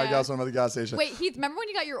worrying yeah, about my yeah. gas when I'm at the gas station. Wait, Heath, remember when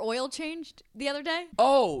you got your oil changed the other day?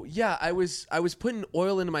 Oh yeah, I was putting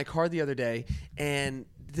oil into my car the other day, and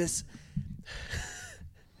this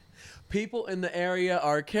people in the area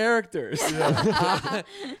are characters.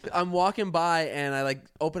 I'm walking by and I like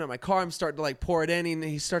open up my car. I'm starting to like pour it in, and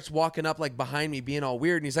he starts walking up like behind me, being all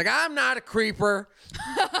weird. And he's like, "I'm not a creeper,"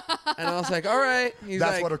 and I was like, "All right." He's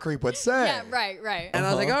That's like, what a creep would say. Yeah, right. and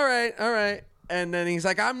I was like, all right. And then he's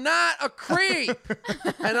like, I'm not a creep.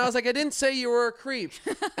 And I was like, I didn't say you were a creep.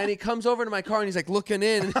 And he comes over to my car and he's like looking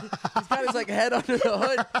in. And he's got his like head under the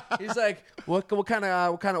hood. He's like, what kind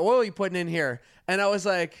of oil are you putting in here? And I was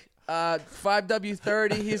like,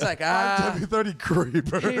 5W30. He's like, W30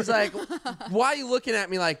 creeper. He's like, why are you looking at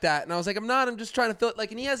me like that? And I was like, I'm not. I'm just trying to fill it.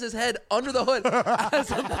 Like, and he has his head under the hood as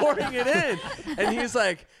I'm pouring it in. And he's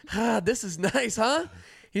like, this is nice, huh?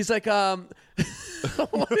 He's like,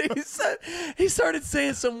 what he said. He started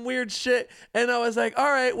saying some weird shit, and I was like, all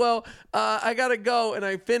right, well, I gotta go. And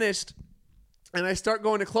I finished. And I start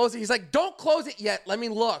going to close it. He's like, don't close it yet. Let me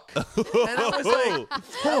look. And I was like,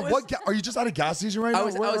 Hold on, what are you just at a gas station right now?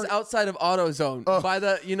 I was outside of AutoZone by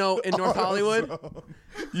the, in North Hollywood,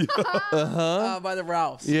 by the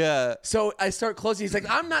Ralphs. Yeah. So I start closing. He's like,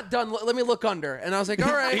 I'm not done. Let me look under. And I was like, all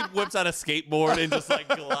He right. whips out a skateboard and just like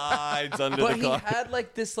glides under But the he car. had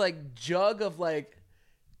like this like jug of like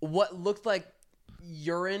what looked like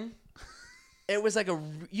urine. It was like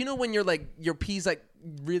when your pee's like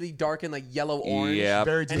really dark and like yellow orange. Yeah.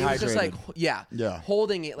 Very And he was dehydrated. just like, Yeah.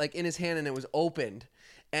 holding it like in his hand, and it was opened.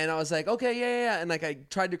 And I was like, okay, yeah. And like I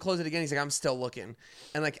tried to close it again. He's like, I'm still looking.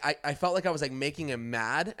 And like I felt like I was like making him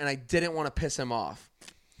mad, and I didn't want to piss him off.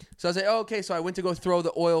 So I was like, oh, okay. So I went to go throw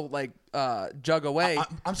the oil like jug away.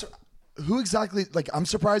 I'm sorry. Who exactly? Like, I'm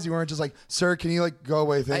surprised you weren't just like, sir, can you like go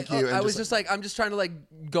away? Thank you. And I was just like, I'm just trying to like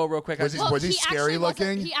go real quick. Was he- Well, was he scary actually wasn't-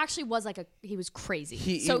 looking? He actually was like he was crazy.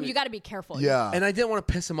 He so was- you got to be careful. Yeah. And I didn't want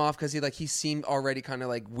to piss him off because he seemed already kind of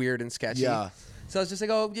like weird and sketchy. Yeah. So I was just like,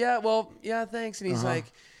 oh yeah, well yeah, thanks. And he's like,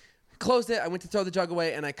 closed it. I went to throw the jug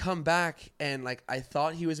away, and I come back, and like I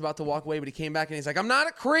thought he was about to walk away, but he came back and he's like, I'm not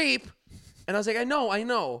a creep. And I was like, I know.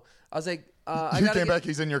 I was like, he came back.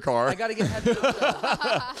 He's in your car. I gotta get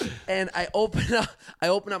and I open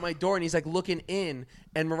up my door, and he's like looking in,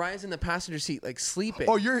 and Mariah's in the passenger seat like sleeping.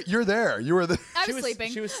 Oh, you're there. You were there. I was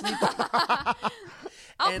sleeping. She was sleeping. I'll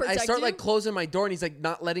And I protect start you. like closing my door, and he's like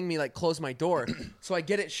not letting me like close my door. So I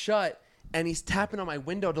get it shut, and he's tapping on my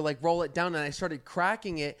window to like roll it down, and I started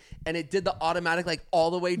cracking it, and it did the automatic like all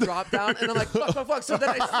the way drop down, and I'm like fuck. So then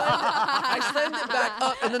I slammed it back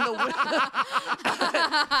up, and then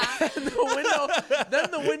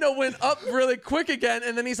the window went up up really quick again,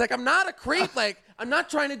 and then he's like, I'm not a creep. Like, I'm not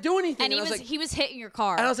trying to do anything. And he was hitting your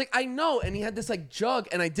car. And I was like, I know. And he had this like jug,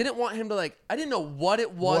 and I didn't want him to like, I didn't know what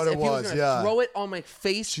it was. What it if he was was, going to yeah. throw it on my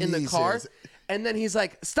face in the car. Jesus. And then he's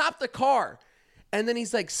like, stop the car. And then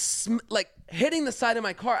he's like, hitting the side of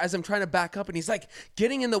my car as I'm trying to back up. And he's like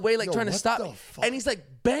getting in the way, like Yo, trying to what stop the me. fuck? And he's like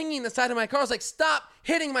banging the side of my car. I was like, stop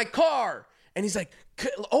hitting my car. And he's like,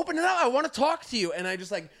 open it up. I want to talk to you. And I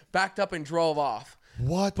just like backed up and drove off.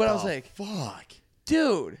 What? But the I was like, fuck.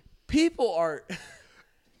 dude, people are.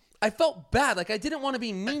 I felt bad. Like, I didn't want to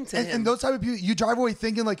be mean to him. And those type of people, you drive away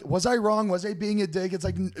thinking like, was I wrong? Was I being a dick? It's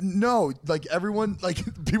like, no, like everyone, like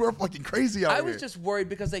people are fucking crazy out I here. was just worried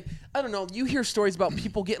because, like, I don't know, you hear stories about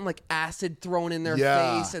people getting like acid thrown in their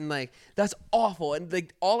Yeah. face, and like that's awful. And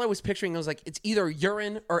like all I was picturing was like it's either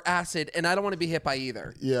urine or acid, and I don't want to be hit by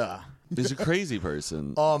either. Yeah. He's a crazy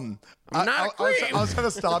person. I'm not a I creep. was trying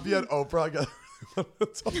to stop you at Oprah. I got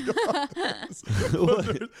talk about this.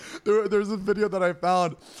 There's a video that I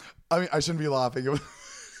found. I mean, I shouldn't be laughing. It was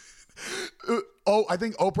I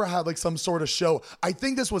think Oprah had like some sort of show. I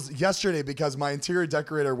think this was yesterday because my interior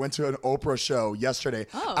decorator went to an Oprah show yesterday.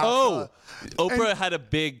 Oprah had a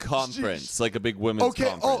big conference, like a big women's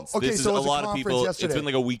conference. Okay, This is so it a was a lot of conference people. yesterday. It's been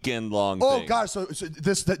like a weekend long Oh thing. gosh, so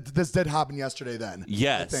this did happen yesterday then.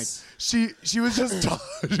 Yes. I think. She was just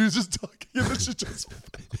she was just talking and then she just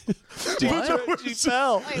She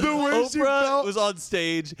fell. The way she Oprah fell. was on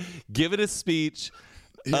stage giving a speech,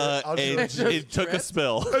 I'll and show you. it took a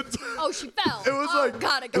spill. Oh, she fell. It was oh, like-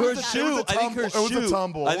 God, it it was goes a back. shoe. I think her It was a shoe.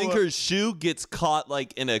 tumble. I think Hold on. her shoe gets caught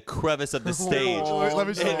like in a crevice of the stage. Let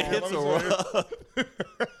me show and you. hits Let me a show you.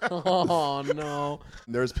 rough. Oh no.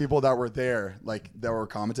 There's people that were there, like that were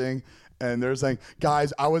commenting, and they're saying,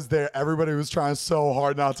 "Guys, I was there. Everybody was trying so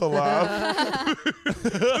hard not to laugh.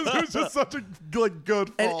 It was just such a like good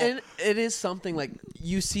fall." And it is something like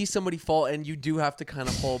you see somebody fall and you do have to kind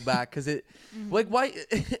of hold back because it, like, why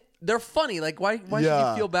they're funny. Like, why should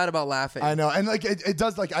Yeah. you feel bad about laughing? I know, and like it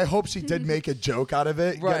does. Like I hope she did make a joke out of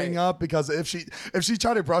it Right. getting up, because if she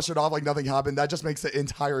tried to brush it off like nothing happened, that just makes the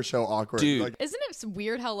entire show awkward. Dude. Like, Isn't it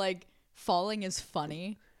weird how like falling is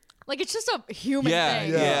funny? Like it's just a human Yeah,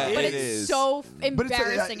 thing. yeah, but it it's is. so but it's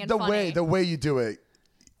embarrassing and the funny. way you do it.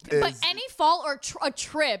 Is, But any fall or a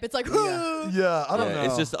trip, it's like, yeah, I don't know.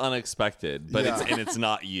 It's just unexpected, but Yeah. it's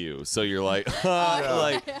not you. So you're like,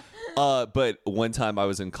 like. But one time I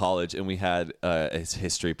was in college and we had his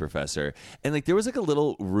history professor, and like there was like a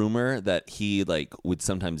little rumor that he like would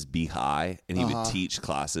sometimes be high and he would teach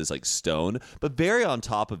classes like stone, but very on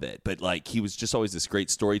top of it. But like he was just always this great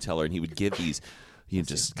storyteller, and he would give these.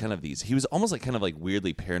 Just kind of these. He was almost like kind of like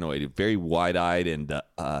weirdly paranoid, very wide-eyed and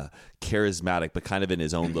charismatic, but kind of in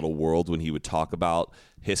his own little world when he would talk about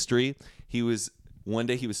history. One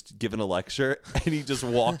day he was given a lecture and he just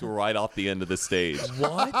walked right off the end of the stage.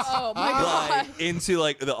 What? oh my God. Like, into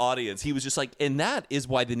like the audience. He was just like, and that is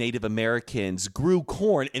why the Native Americans grew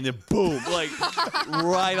corn, and then boom, like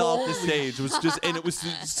right off the stage. It was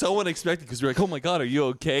so unexpected because we were like, oh my God, are you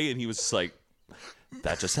okay? And he was just like,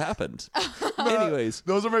 that just happened. Anyways.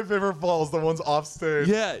 Those are my favorite falls, the ones off stage.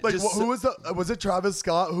 Yeah, like just who was was it Travis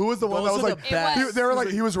Scott? Who was the one that Those was are like the best. they were like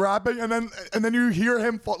he was rapping and then you hear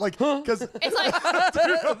him fall, like because It's like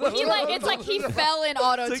it's like he fell in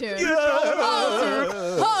auto tune.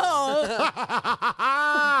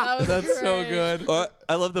 That's so good. Or,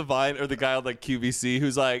 I love the Vine or the guy on like QVC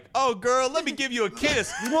who's like, "Oh, girl, let me give you a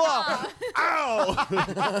kiss." Mwah! Ow!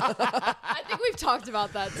 I think we've talked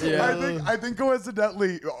about that too. Yeah. I think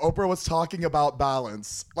coincidentally Oprah was talking about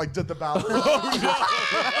balance, like did the balance.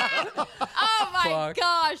 Oh my Fuck.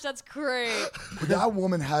 gosh, that's great. That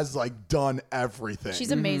woman has like done everything.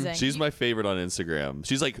 She's amazing. She's my favorite on Instagram.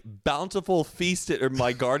 She's like, bountiful feast at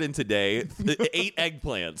my garden today. 8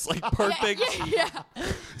 eggplants, like perfect. yeah.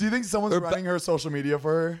 Do you think someone's running her social media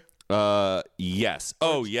for her? Yes.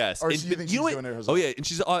 Oh, yes. Or And- do you think she's what? doing it herself? Oh, yeah. And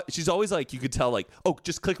she's always like, you could tell like, oh,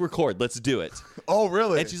 just click record. Let's do it. Oh,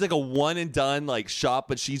 really? And she's like a one and done like shop,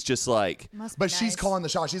 but she's just like, Must be But she's nice. calling the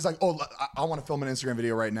shot. She's like, "Oh, I want to film an Instagram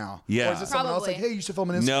video right now." Yeah. Or is it someone else Probably. like, "Hey, you should film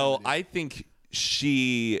an Instagram no, video"? I think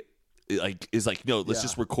she like is like, no, let's Yeah.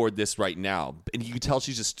 just record this right now. And you can tell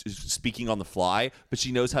she's just speaking on the fly, but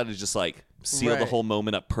she knows how to just like seal the Right. whole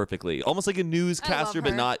moment up perfectly. Almost like a newscaster,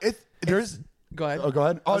 but her. not. There's. Go ahead. Oh, go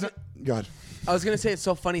ahead. Oh, no, go ahead. I was gonna say it's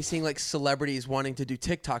so funny seeing like celebrities wanting to do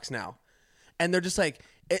TikToks now, and they're just like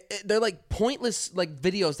they're like pointless like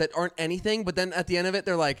videos that aren't anything, but then at the end of it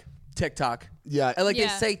they're like TikTok. Yeah. And like Yeah.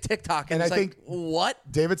 they say TikTok, and And it's I like, think-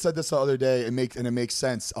 what? David said this the other day. It makes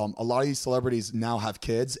sense. A lot of these celebrities now have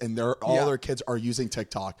kids, and all their kids are using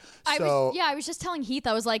TikTok. I So was just telling Heath,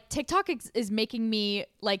 I was like, TikTok is making me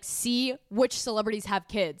like see which celebribrities have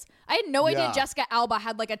kids. I had no idea Yeah. Jessica Alba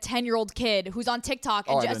had like a 10-year-old kid who's on TikTok,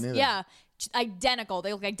 and I didn't either. identical.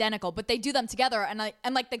 They look identical, but they do them together. And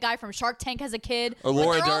like the guy from Shark Tank has a kid. Or But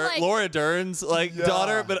Laura they're all, Dern, like- Laura Dern's like Yeah.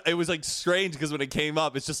 daughter, but it was like strange because when it came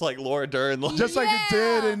up, it's just like Laura Dern. Like, just like it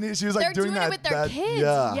did, and she was like They're doing that it with their kids.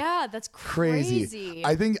 Yeah. Yeah, that's crazy.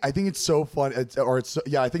 I think it's so fun.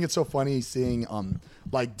 I think it's so funny seeing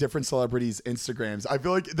like different celebrities' Instagrams. I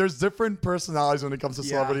feel like there's different personalities when it comes to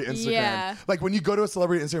celebrity Instagram. Yeah. Like when you go to a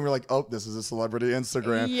celebrity Instagram, you're like, oh, this is a celebrity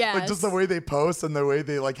Instagram. Yes. Like just the way they post and the way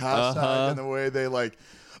they like hashtag and the way they like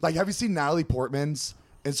have you seen Natalie Portman's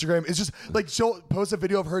Instagram? It's just like she'll post a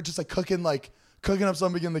video of her just like cooking up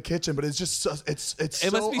something in the kitchen, but it's just it's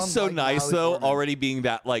it must be so unlike nice Natalie though, Portman. already being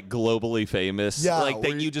that like globally famous. Yeah, like that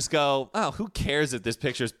where you just go, oh, who cares if this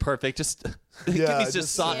picture's perfect? Just give Yeah, me just-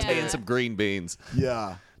 just sauteing Yeah. some green beans.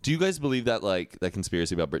 Yeah. Do you guys believe that like that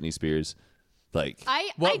conspiracy about Britney Spears? Like, I do.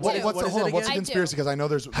 What is What's it the again? conspiracy? Because I know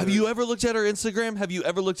there's. have you ever looked at her Instagram? Have you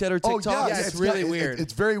ever looked at her Oh TikTok? yeah, it's really weird.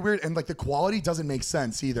 It's very weird, and like the quality doesn't make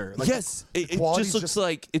sense either. Like, Yes, the it quality's just looks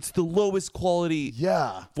like it's the lowest quality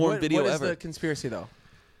yeah. form video what is ever. the conspiracy though?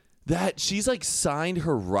 That she's like signed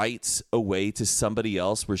her rights away to somebody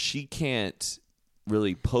else where she can't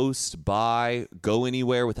really post, buy, go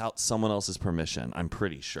anywhere without someone else's permission. I'm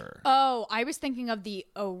pretty sure. Oh, I was thinking of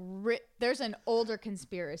there's an older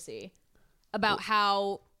conspiracy about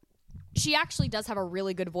how she actually does have a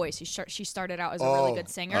really good voice. She started out as a really good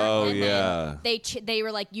singer. Oh, and yeah. Then they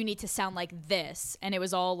were like, you need to sound like this, and it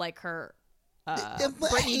was all like her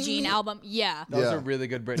Britney Jean album. Yeah. That was Yeah. a really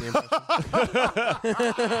good Britney impression.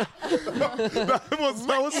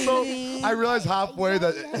 that was so. I realized halfway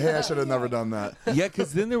that hey, I should have never done that. Yeah,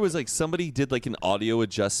 because then there was like somebody did like an audio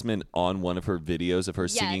adjustment on one of her videos of her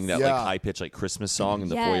singing that Yeah. like high pitched like Christmas song in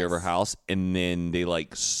the foyer of her Yes. house, and then they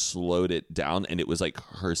like slowed it down, and it was like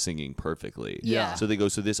her singing perfectly. Yeah. So they go,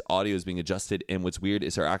 so this audio is being adjusted, and what's weird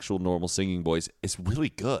is her actual normal singing voice is really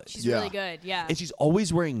good. She's Yeah. really good. Yeah. And she's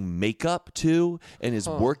always wearing makeup too, and is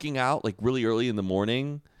working out like really early in the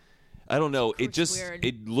morning. I don't know. It just weird.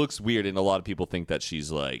 it looks weird, and a lot of people think that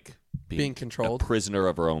she's like Being controlled. a prisoner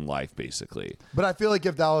of her own life, basically. But I feel like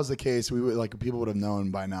if that was the case, we would like people would have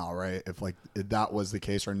known by now, right? If that was the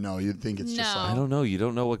case, or no, you'd think it's just No. like. I don't know. You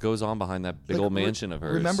don't know what goes on behind that big Like, old mansion of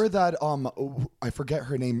hers. Remember that? I forget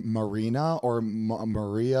her name, Marina or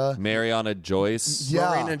Maria. Mariana Joyce? Yeah,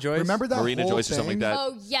 Marina Joyce? Remember that? Marina whole Joyce or something thing? like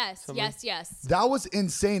that? Oh yes. That was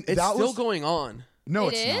insane. It's that still was going on. no,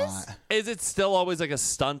 It it's is? not. Is it still always like a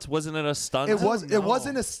stunt? Wasn't it a stunt? It was. It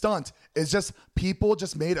wasn't a stunt. It's just people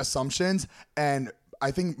just made assumptions, and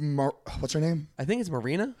I think what's her name? I think it's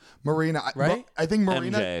Marina. Marina, Right? I think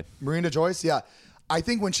MJ. Marina Joyce. Yeah, I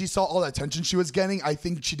think when she saw all the attention she was getting, I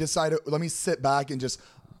think she decided, let me sit back and just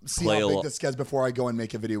see Play how a big lo- this gets before I go and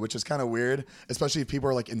make a video, which is kind of weird, especially if people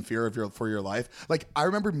are like in fear of for your life. Like I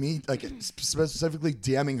remember me like specifically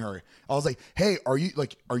DMing her. I was like, "Hey, are you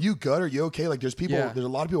good? Are you okay? Like there's people, Yeah. there's a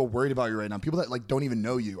lot of people worried about you right now. People that like don't even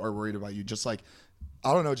know you are worried about you. Just like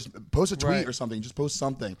I don't know, just post a tweet Right. or something. Just post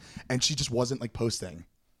something." And she just wasn't like posting.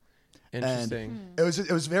 Interesting. And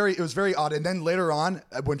it was very odd. And then later on,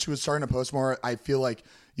 when she was starting to post more, I feel like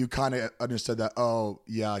you kind of understood that. Oh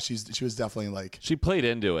yeah, she was definitely like She played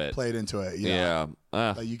into it. played into it. Yeah,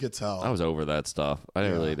 Yeah. Like, you could tell. I was over that stuff. I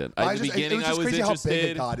really did. I At the just- beginning, it I was was just crazy how big it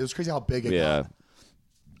interested. got. It was crazy how big it Yeah.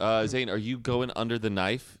 got. Zane, are you going under the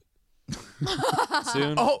knife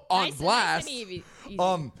soon? Oh, on Nice and blast. easy.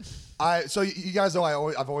 So you guys know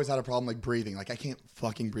I've always had a problem like breathing. Like I can't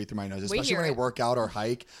fucking breathe through my nose, especially hear when I it. work out or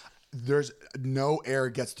hike. There's no air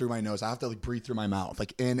gets through my nose. I have to like breathe through my mouth,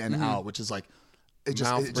 like in and out, which is like it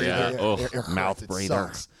just Mouth it, breather. Yeah. Ugh, hurts. mouth It breather.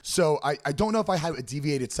 sucks. So I don't know if I have a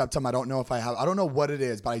deviated septum. I don't know if I don't know what it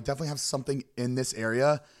is, but I definitely have something in this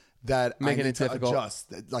area that Making I need it to difficult.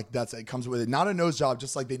 adjust. Like it comes with it. Not a nose job,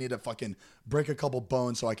 just like they need to fucking break a couple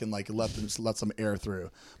bones so I can like let some air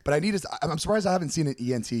through. But I need to. I'm surprised I haven't seen an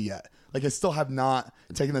ENT yet. Like I still have not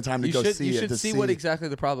taken the time to You go should see you it. should to see what exactly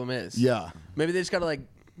the problem is. Yeah. Maybe they just gotta like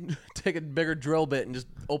take a bigger drill bit and just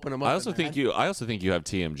open them up. I also think you have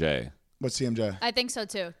TMJ. What's CMJ? I think so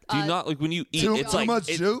too. Do you not like when you eat? Too, it's too like much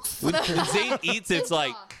it- juice. when Zane eats, it's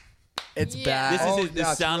like it's Yeah. bad. this is Oh, the yeah,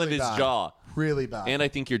 it's sound really of his bad. jaw. Really bad. And I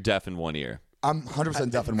think you're deaf in one ear I'm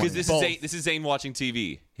 100% deaf in one. because this ear. is this is Zane watching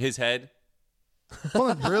TV. His head.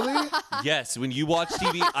 Hold on, really? Yes, when you watch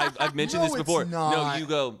TV, I've mentioned No, this it's before. not. No, you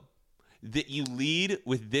go that you lead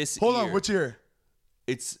with this. Hold ear. on, which ear?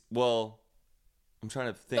 I'm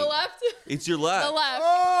trying to think. The left? It's your left. The left.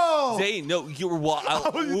 Oh, Zane, no, you were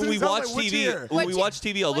when we watch TV. When we watch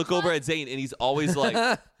TV, I'll look over at Zane, and he's always like,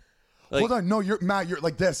 hold on. No, you're Matt. You're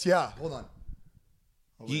like this. Yeah. Hold on.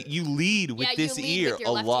 You lead with this ear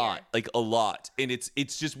a lot, like a lot, and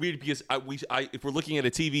it's just weird because if we're looking at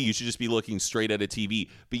a TV, you should just be looking straight at a TV,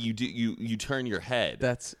 but you turn your head.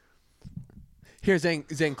 That's here, Zane.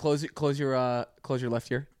 Close your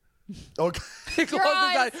left ear. Okay.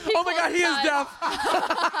 Oh my God, he is deaf.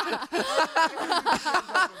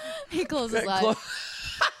 He closed his eyes.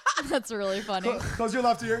 That's really funny. Close your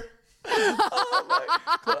left ear.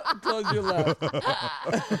 Close your left.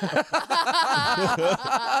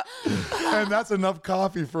 And that's enough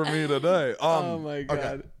coffee for me today. Oh my God.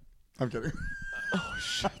 Okay. I'm kidding. Oh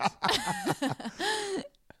shit.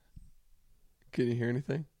 Can you hear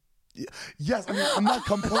anything? Yes, I mean, I'm not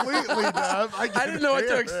completely deaf. I didn't know what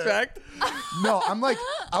to expect. No,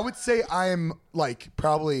 I would say I'm like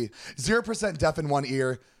probably 0% deaf in one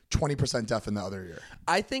ear, 20% deaf in the other ear.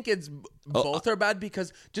 I think it's both are bad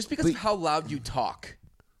because of how loud you talk.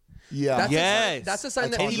 Yeah. That's a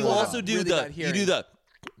sign that and you also do really you do the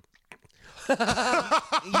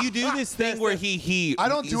you do this thing where he I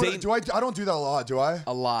don't do it. I don't do that a lot, do I?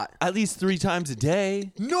 A lot. At least 3 times a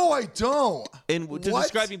day. No, I don't. And to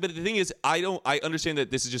describe me, but the thing is, I understand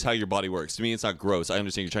that this is just how your body works. To me, it's not gross. I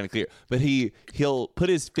understand you're trying to clear. But he'll put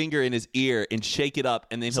his finger in his ear and shake it up,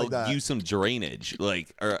 and then he'll use some drainage, Just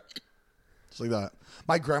like that.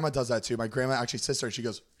 My grandma does that too. My grandma actually sister. She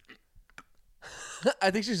goes.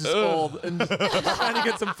 I think she's just old and trying to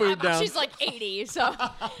get some food down. She's like 80, so.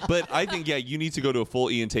 But I think you need to go to a full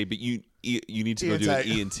ENT, but you need to go do an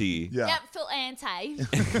ENT. Yeah. Yep, full anti.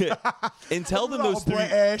 And tell them those 3.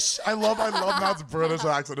 British. I love Matt's British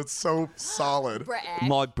accent. It's so solid. British.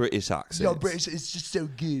 My British accent. No, British. It's just so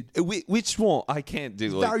good. Which one? I can't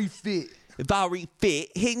do. Very fit. Very fit.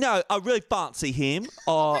 I really fancy him.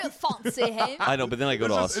 Real fancy him. I know, but then I go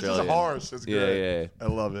to Australia. It's just harsh. It's good. Yeah. I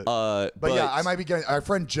love it. But yeah, I might be getting. Our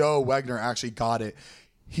friend Joe Wagner actually got it.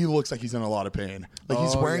 He looks like he's in a lot of pain. Like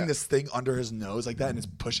he's wearing this thing under his nose like that, and it's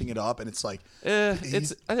pushing it up, and it's like. I heard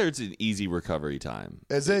it's an easy recovery time.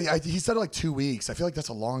 Is it? He said it like 2 weeks. I feel like that's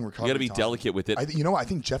a long recovery. You got to be time. delicate with it. You know what? I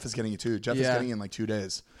think Jeff is getting it too. Jeff is getting it in like 2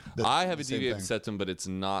 days. I have a deviated septum, but it's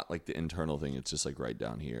not like the internal thing. It's just like right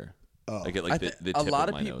down here. I get like the tip a lot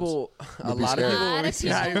of my of people. nose. A lot of people A lot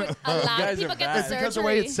of people get the It's because the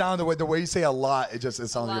way it sounded, the way you say a lot, it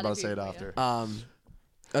sounds like you're about to say it after. I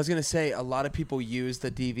was gonna say a lot of people use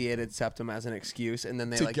the deviated septum as an excuse, and then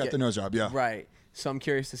they get the nose job. Yeah. Right. So I'm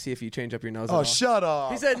curious to see if you change up your nose. Oh, shut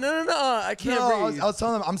up. He said, no, I can't breathe. I was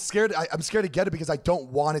telling him I'm scared. I'm scared to get it because I don't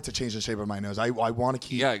want it to change the shape of my nose. I want to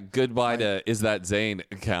keep. Yeah, goodbye to Is That Zane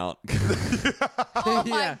account. Oh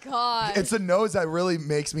my God. It's a nose that really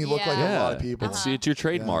makes me look like a lot of people. It's your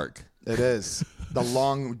trademark. It is. The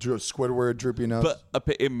long Squidward droopy nose.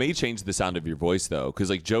 But it may change the sound of your voice, though, because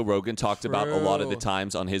like Joe Rogan talked about a lot of the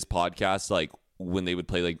times on his podcast, like when they would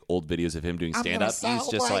play like old videos of him doing stand up, he's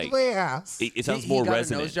just like it sounds more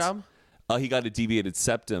resonant. He got a nose job? He got a deviated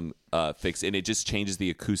septum fix, and it just changes the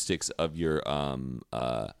acoustics of your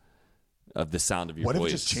of the sound of your voice. What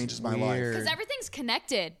if it just changes my life? Because everything's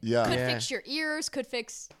connected. Yeah. Could fix your ears, could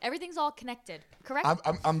fix everything's all connected. Correct?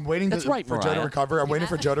 I'm waiting for Joe to recover. I'm waiting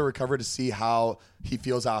for Joe to recover to see how he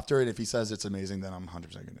feels after it. If he says it's amazing, then I'm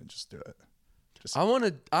 100% going to just do it.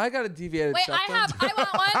 I got a deviated septum. I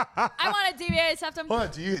want one. I want a deviated septum. Hold on,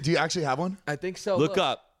 do you actually have one? I think so. Look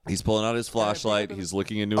up. He's pulling out his flashlight. He's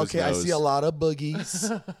looking into his nose. Okay, I see a lot of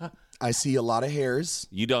boogies. I see a lot of hairs.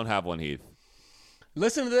 You don't have one, Heath.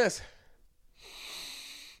 Listen to this.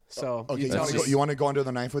 So Okay, you want to go under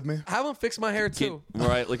the knife with me? have him fix my hair too.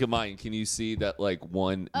 Right, look at mine. Can you see that like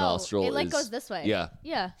one nostril it like is, goes this way. Yeah.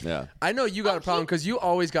 Yeah. I know you got a problem because you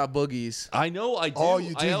always got boogies. I know I do. Oh,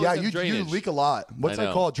 you do? I always Yeah, have you drainage. leak a lot. What's I that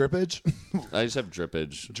know. called? Drippage? I just have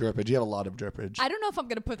drippage. Drippage. You have a lot of drippage. I don't know if I'm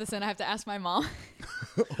gonna put this in. I have to ask my mom.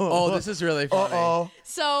 Oh, this is really funny. Uh-oh.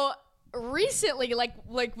 So recently,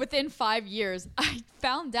 like within 5 years, I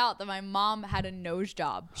found out that my mom had a nose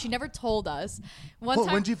job. She never told us. One time,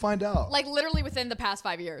 When'd you find out? like literally within the past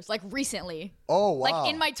 5 years, like recently. Oh, wow. Like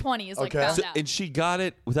in my 20s, like Okay. found out. And she got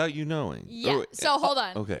it without you knowing. Yeah. Or- So hold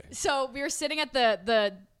on. Okay. So we were sitting at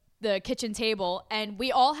the kitchen table, and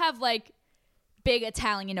we all have like big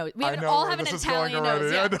Italian nose. We all have an Italian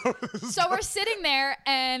nose. Yeah. So we're sitting there,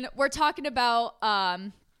 and we're talking about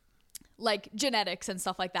like genetics and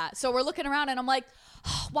stuff like that. So we're looking around, and I'm like,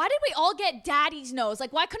 oh, why did we all get daddy's nose?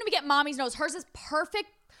 Like, why couldn't we get mommy's nose? Hers is perfect.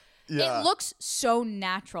 Yeah. It looks so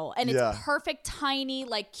natural, and it's Yeah. perfect, tiny,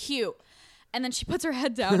 like cute. And then she puts her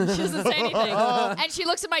head down. And she doesn't say anything. And she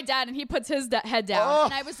looks at my dad, and he puts his head down.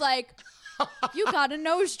 And I was like, you got a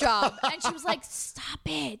nose job. And she was like, stop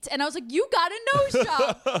it. And I was like, you got a nose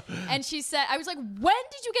job. And she said, I was like, when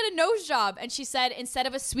did you get a nose job? And she said, instead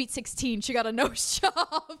of a sweet 16, she got a nose job.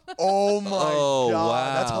 Oh my God.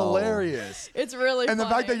 wow. That's hilarious. It's really And funny.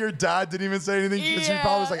 the fact that your dad didn't even say anything because she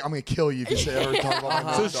probably was like, I'm going to kill you if you say ever talk about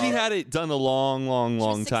my So nose she job. had it done a long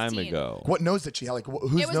time 16. ago. What nose did she have? Like,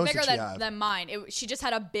 whose it was nose bigger did she have? than mine. She just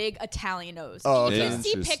had a big Italian nose. Oh, If okay. you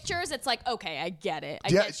see Interesting. pictures, it's like, okay, I get it. I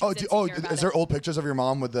Yeah. get she was insecure about Is there it. old pictures of your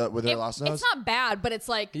mom with her last nose? It's not bad, but it's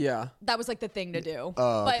like Yeah. that was like the thing to do.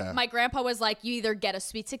 Oh, but okay. my grandpa was like, you either get a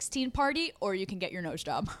sweet 16 party or you can get your nose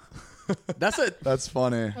job. That's it. That's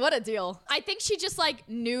funny. What a deal. I think she just like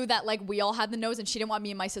knew that like we all had the nose and she didn't want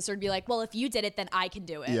me and my sister to be like, well, if you did it, then I can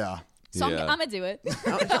do it. Yeah. So Yeah. I'm gonna do it.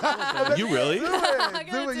 You really? Do I'm it.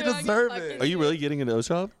 gonna Do it. You do it. deserve I'm it. Are you really getting a nose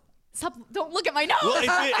job? Stop! Don't look at my nose. Well,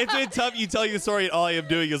 it's been tough. You tell your story, and all I am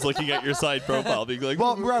doing is looking at your side profile, being like,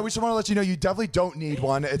 Well, Mariah, we just want to let you know you definitely don't need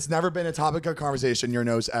one. It's never been a topic of conversation, your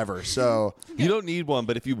nose, ever. So you don't need one,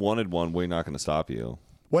 but if you wanted one, we're not going to stop you.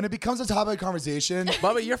 when it becomes a topic of conversation,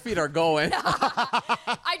 Bubba, your feet are going.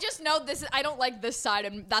 I just know this. I don't like this side,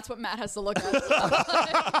 and that's what Matt has to look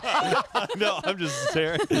at. No, I'm just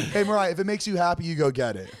staring. hey, Mariah, if it makes you happy, you go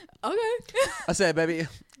get it. Okay. I said, baby,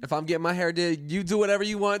 if I'm getting my hair did, you do whatever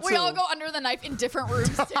you want We to. all go under the knife in different rooms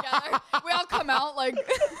together. We all come out like.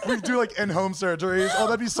 We do like in-home surgeries. Oh,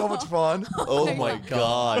 that'd be so much fun. Oh my Oh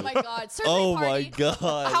god. my god! Surgery Oh my party.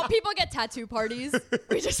 god. How people get tattoo parties.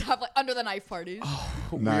 We just have like under the knife parties.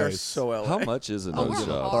 We are Nice. so LA. How much is a We're nose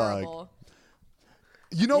job? horrible.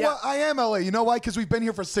 You know Yeah. what? I am LA. You know why? Because we've been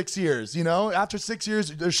here for 6 years. You know, after 6 years,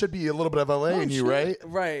 there should be a little bit of LA in you, right?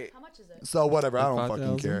 Right. How much is it? So whatever. I don't 5,000?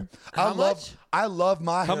 fucking care. How much? I love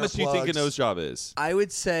my How hair much do you think a plugs. nose job is? I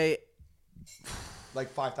would say Like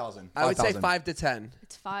 5,000. I would say 5,000. 5 to 10.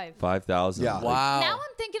 It's 5. 5,000. Yeah. Wow. Now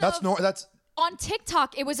I'm thinking That's of that's on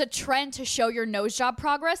TikTok. It was a trend to show your nose job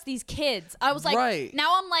progress. These kids. I was like, Right.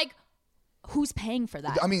 now I'm like, who's paying for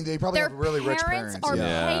that? I mean, they probably Their have really rich parents parents. are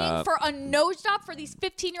yeah. paying for a nose job for these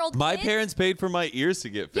 15-year-old My kids? parents paid for my ears to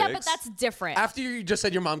get fixed. Yeah, but that's different. After you just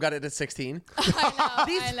said your mom got it at 16. I know.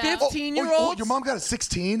 These I know. 15-year-olds. your mom got a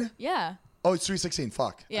 16? Yeah. Oh, it's 316.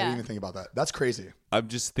 Fuck. I Yeah. didn't even think about that. That's crazy. I'm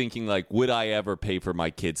just thinking, like, would I ever pay for my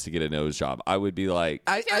kids to get a nose job? I would be like,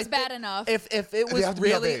 It feels bad think enough. If it They was have to be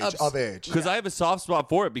really of age. because I have a soft spot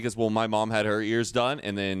for it because, well, my mom had her ears done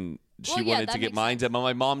and then she Well, yeah, wanted that to get makes mine sense. done. But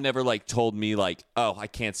my mom never, like, told me, like, oh, I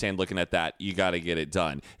can't stand looking at that. You got to get it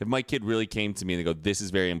done. If my kid really came to me and they go, this is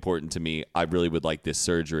very important to me, I really would like this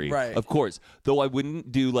surgery. Right. Of course. Though I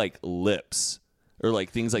wouldn't do, like, lips or, like,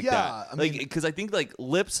 things like Yeah, that. I Like, mean- because I think, like,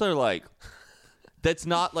 lips are, like... That's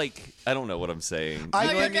not like I don't know what I'm saying. I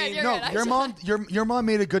No, know you're what I good, mean? you're No, good. I your should- mom, your mom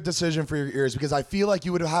made a good decision for your ears because I feel like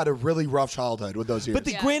you would have had a really rough childhood with those ears. But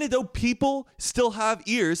granted, though, people still have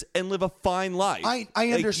ears and live a fine life. I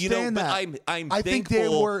Like, understand but that. I'm I think they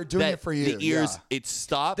thankful were doing that it for you, The ears, yeah. it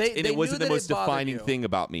stopped, They and it wasn't knew the that most it bothered defining you. thing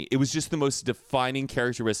about me. It was just the most defining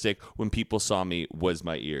characteristic when people saw me was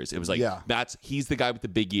my ears. It was like, Yeah. he's the guy with the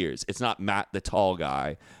big ears. It's not Matt, the tall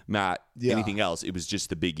guy, Matt, Yeah. anything else. It was just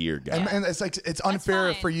the big ear guy. and it's like it's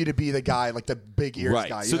unfair fine. for you to be the guy like the big ears Right.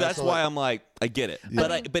 guy. So that's why I'm like, I get it.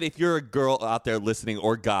 But if you're a girl out there listening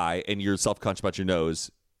or guy and you're self conscious about your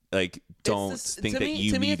nose, like don't think that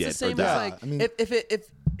you to me, need it's the it same for as that. like I mean-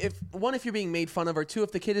 if one, if you're being made fun of, or two,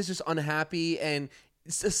 if the kid is just unhappy and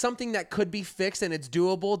it's something that could be fixed and it's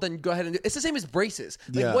doable, then go ahead and do it. It's the same as braces.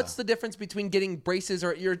 Like, Yeah. what's the difference between getting braces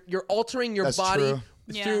or you're altering your That's body true.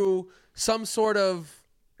 Yeah. through some sort of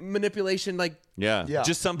manipulation? Like, Yeah. Yeah.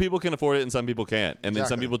 Just some people can afford it and some people can't. And then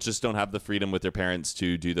some Exactly. people just don't have the freedom with their parents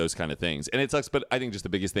to do those kind of things. And it sucks, but I think just the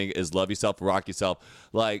biggest thing is love yourself, rock yourself.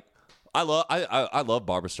 Like I love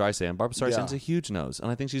Barbara Streisand. Barbara Streisand's Yeah. a huge nose,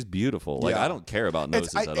 and I think she's beautiful. Like Yeah. I don't care about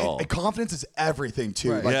noses at all. Confidence is everything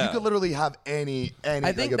too. Right. Like Yeah. you could literally have any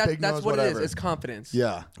I think like a big that's nose, what whatever. it is. It's confidence.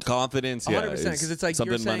 Yeah. Confidence, yeah, 100%, because it's like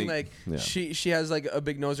you're something saying, money- like yeah. she has like a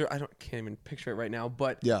big nose, or can't even picture it right now,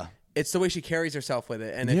 but Yeah. it's the way she carries herself with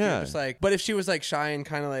it. And if Yeah. you're just like, but if she was like shy and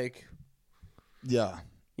kind of like, Yeah.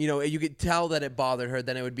 you know, you could tell that it bothered her,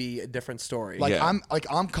 then it would be a different story. Like Yeah.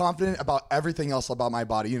 I'm confident about everything else about my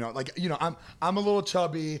body. I'm a little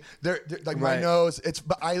chubby. They're like my Right. nose.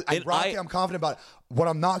 But I And rock it. I'm confident about it. What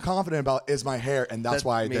I'm not confident about is my hair, and that's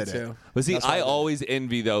why I me did too. it. But see, That's why I I did it. always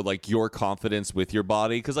envy though, like your confidence with your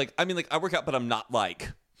body, because like I mean, like I work out, but I'm not like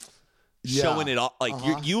showing it all. Like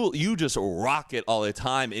you just rock it all the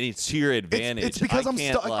time, and it's to your advantage. It's because I'm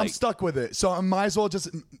can't, stuck. I'm stuck with it, so I might as well just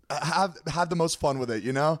have the most fun with it.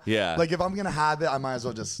 You know? Yeah. Like if I'm gonna have it, I might as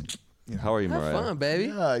well just. How are you, Have Mariah? fun, baby.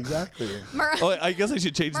 Yeah, exactly. Oh, I guess I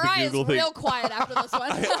should change the Mariah's Google thing. real quiet after this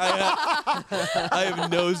one. I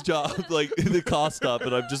have nose job, like the cost stuff,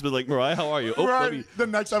 and I've just been like, Mariah, how are you? Oh, let me. Right. The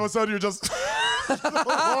next episode, you're just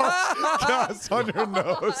gas on your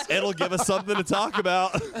nose. It'll give us something to talk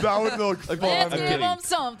about. That would look Let's fun. give kidding. them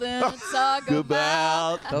something to talk about.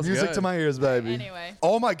 About. That was Music good. to my ears, baby. Anyway.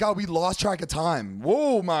 Oh my God, we lost track of time.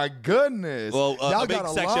 Whoa, my goodness. Well, y'all a big got a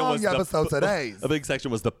section long was episode today. A big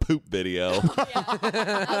section was the poop video.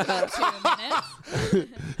 That'll go 2 minutes.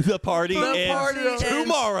 The party party ends ends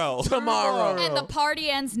tomorrow. Tomorrow. And the party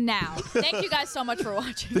ends now. Thank you guys so much for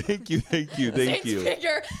watching. Thank you. Thank Zane's you.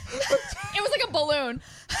 figure. It was like a balloon.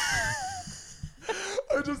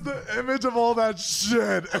 Just the image of all that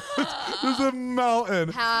shit. There's a mountain.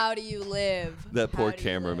 How do you live? That poor How do you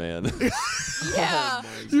live? cameraman. Yeah.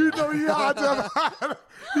 You know, he had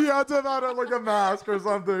to have had like a mask or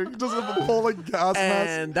something. Just a full like gas mask.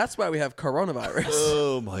 And that's why we have coronavirus.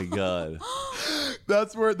 Oh my god.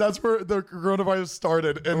 That's where the coronavirus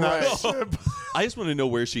started in that Right. ship. I just want to know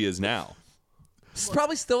where she is now. It's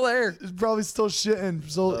probably still there. He's probably still shitting,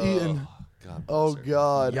 still eating. God. Oh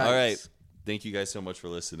God. Yikes. All right. Thank you guys so much for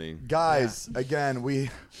listening. Guys, again, we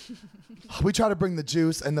try to bring the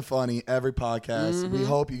juice and the funny every podcast. We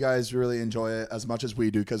hope you guys really enjoy it as much as we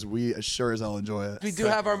do, because we sure as hell enjoy it. We do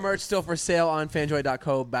have our merch still for sale on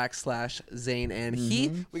fanjoy.co/Zane and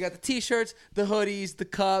Heath. We got the t-shirts, the hoodies, the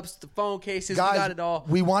cups, the phone cases. Guys, we got it all.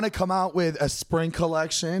 we want to come out with a spring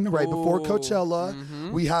collection right before Ooh. Coachella.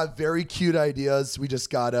 We have very cute ideas. We just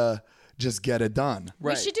gotta get it done.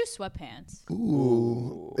 Right. We should do sweatpants.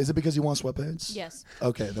 Ooh. Is it because you want sweatpants? Yes.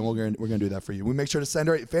 Okay, then we're gonna do that for you. We make sure to send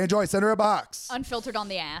her Fanjoy, send her a box. Unfiltered on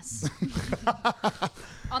the ass.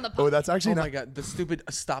 On the Oh, that's actually Oh not. my god, the stupid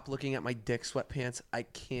stop looking at my dick sweatpants. I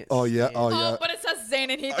can't. Oh yeah, stand oh it. yeah. Oh, but it says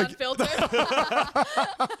Zane and Heath unfiltered. I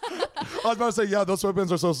was about to say, yeah, those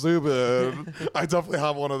sweatpants are so stupid. I definitely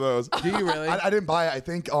have one of those. Do you really? I didn't buy it. I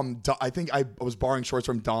think I was borrowing shorts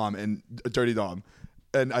from Dom and Dirty Dom.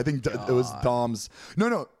 And I think it was Dom's.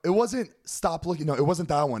 No, it wasn't Stop Looking. No, it wasn't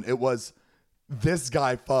that one. It was This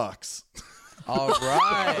Guy Fucks. All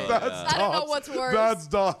right. I don't know what's worse. That's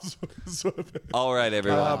Dom's sweatpants. All right,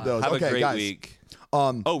 everyone. I have those. Have Okay, a great guys. week.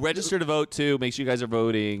 Register to vote too. Make sure you guys are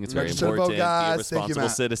voting. It's very Register to vote, important. Be a guys. Thank you, responsible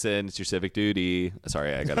Matt. citizen. It's your civic duty.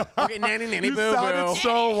 Sorry, I got it. Okay, nanny You boo sounded boo.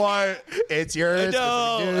 so white. It's your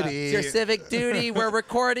know. civic duty. It's your civic duty. We're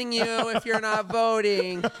recording you if you're not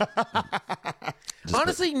voting.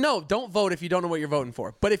 Honestly, no, don't vote if you don't know what you're voting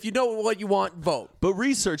for. But if you know what you want, vote. But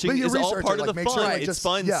researching But you is all research part it, of like, the make fun. sure, like, It's just-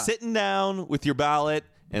 fun yeah. sitting down with your ballot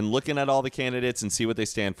and looking at all the candidates and see what they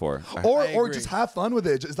stand for. Or agree. just have fun with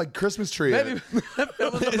it. It's like Christmas tree. Maybe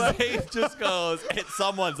Zane just goes, it's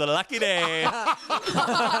someone's lucky day.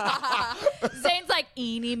 Zane's like,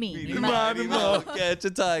 eeny, meeny, miny. Mighty mo, catch a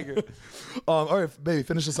tiger. All right, baby,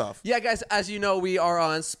 finish this off. Yeah, guys, as you know, we are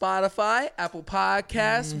on Spotify, Apple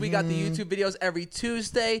Podcasts. We got the Mm-hmm. YouTube videos every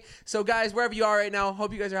Tuesday. So, guys, wherever you are right now,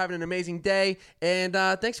 hope you guys are having an amazing day. And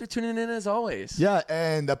thanks for tuning in as always. Yeah,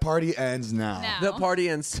 and the party ends now. Now. The party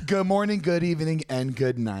ends. Good morning, good evening, and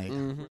good night.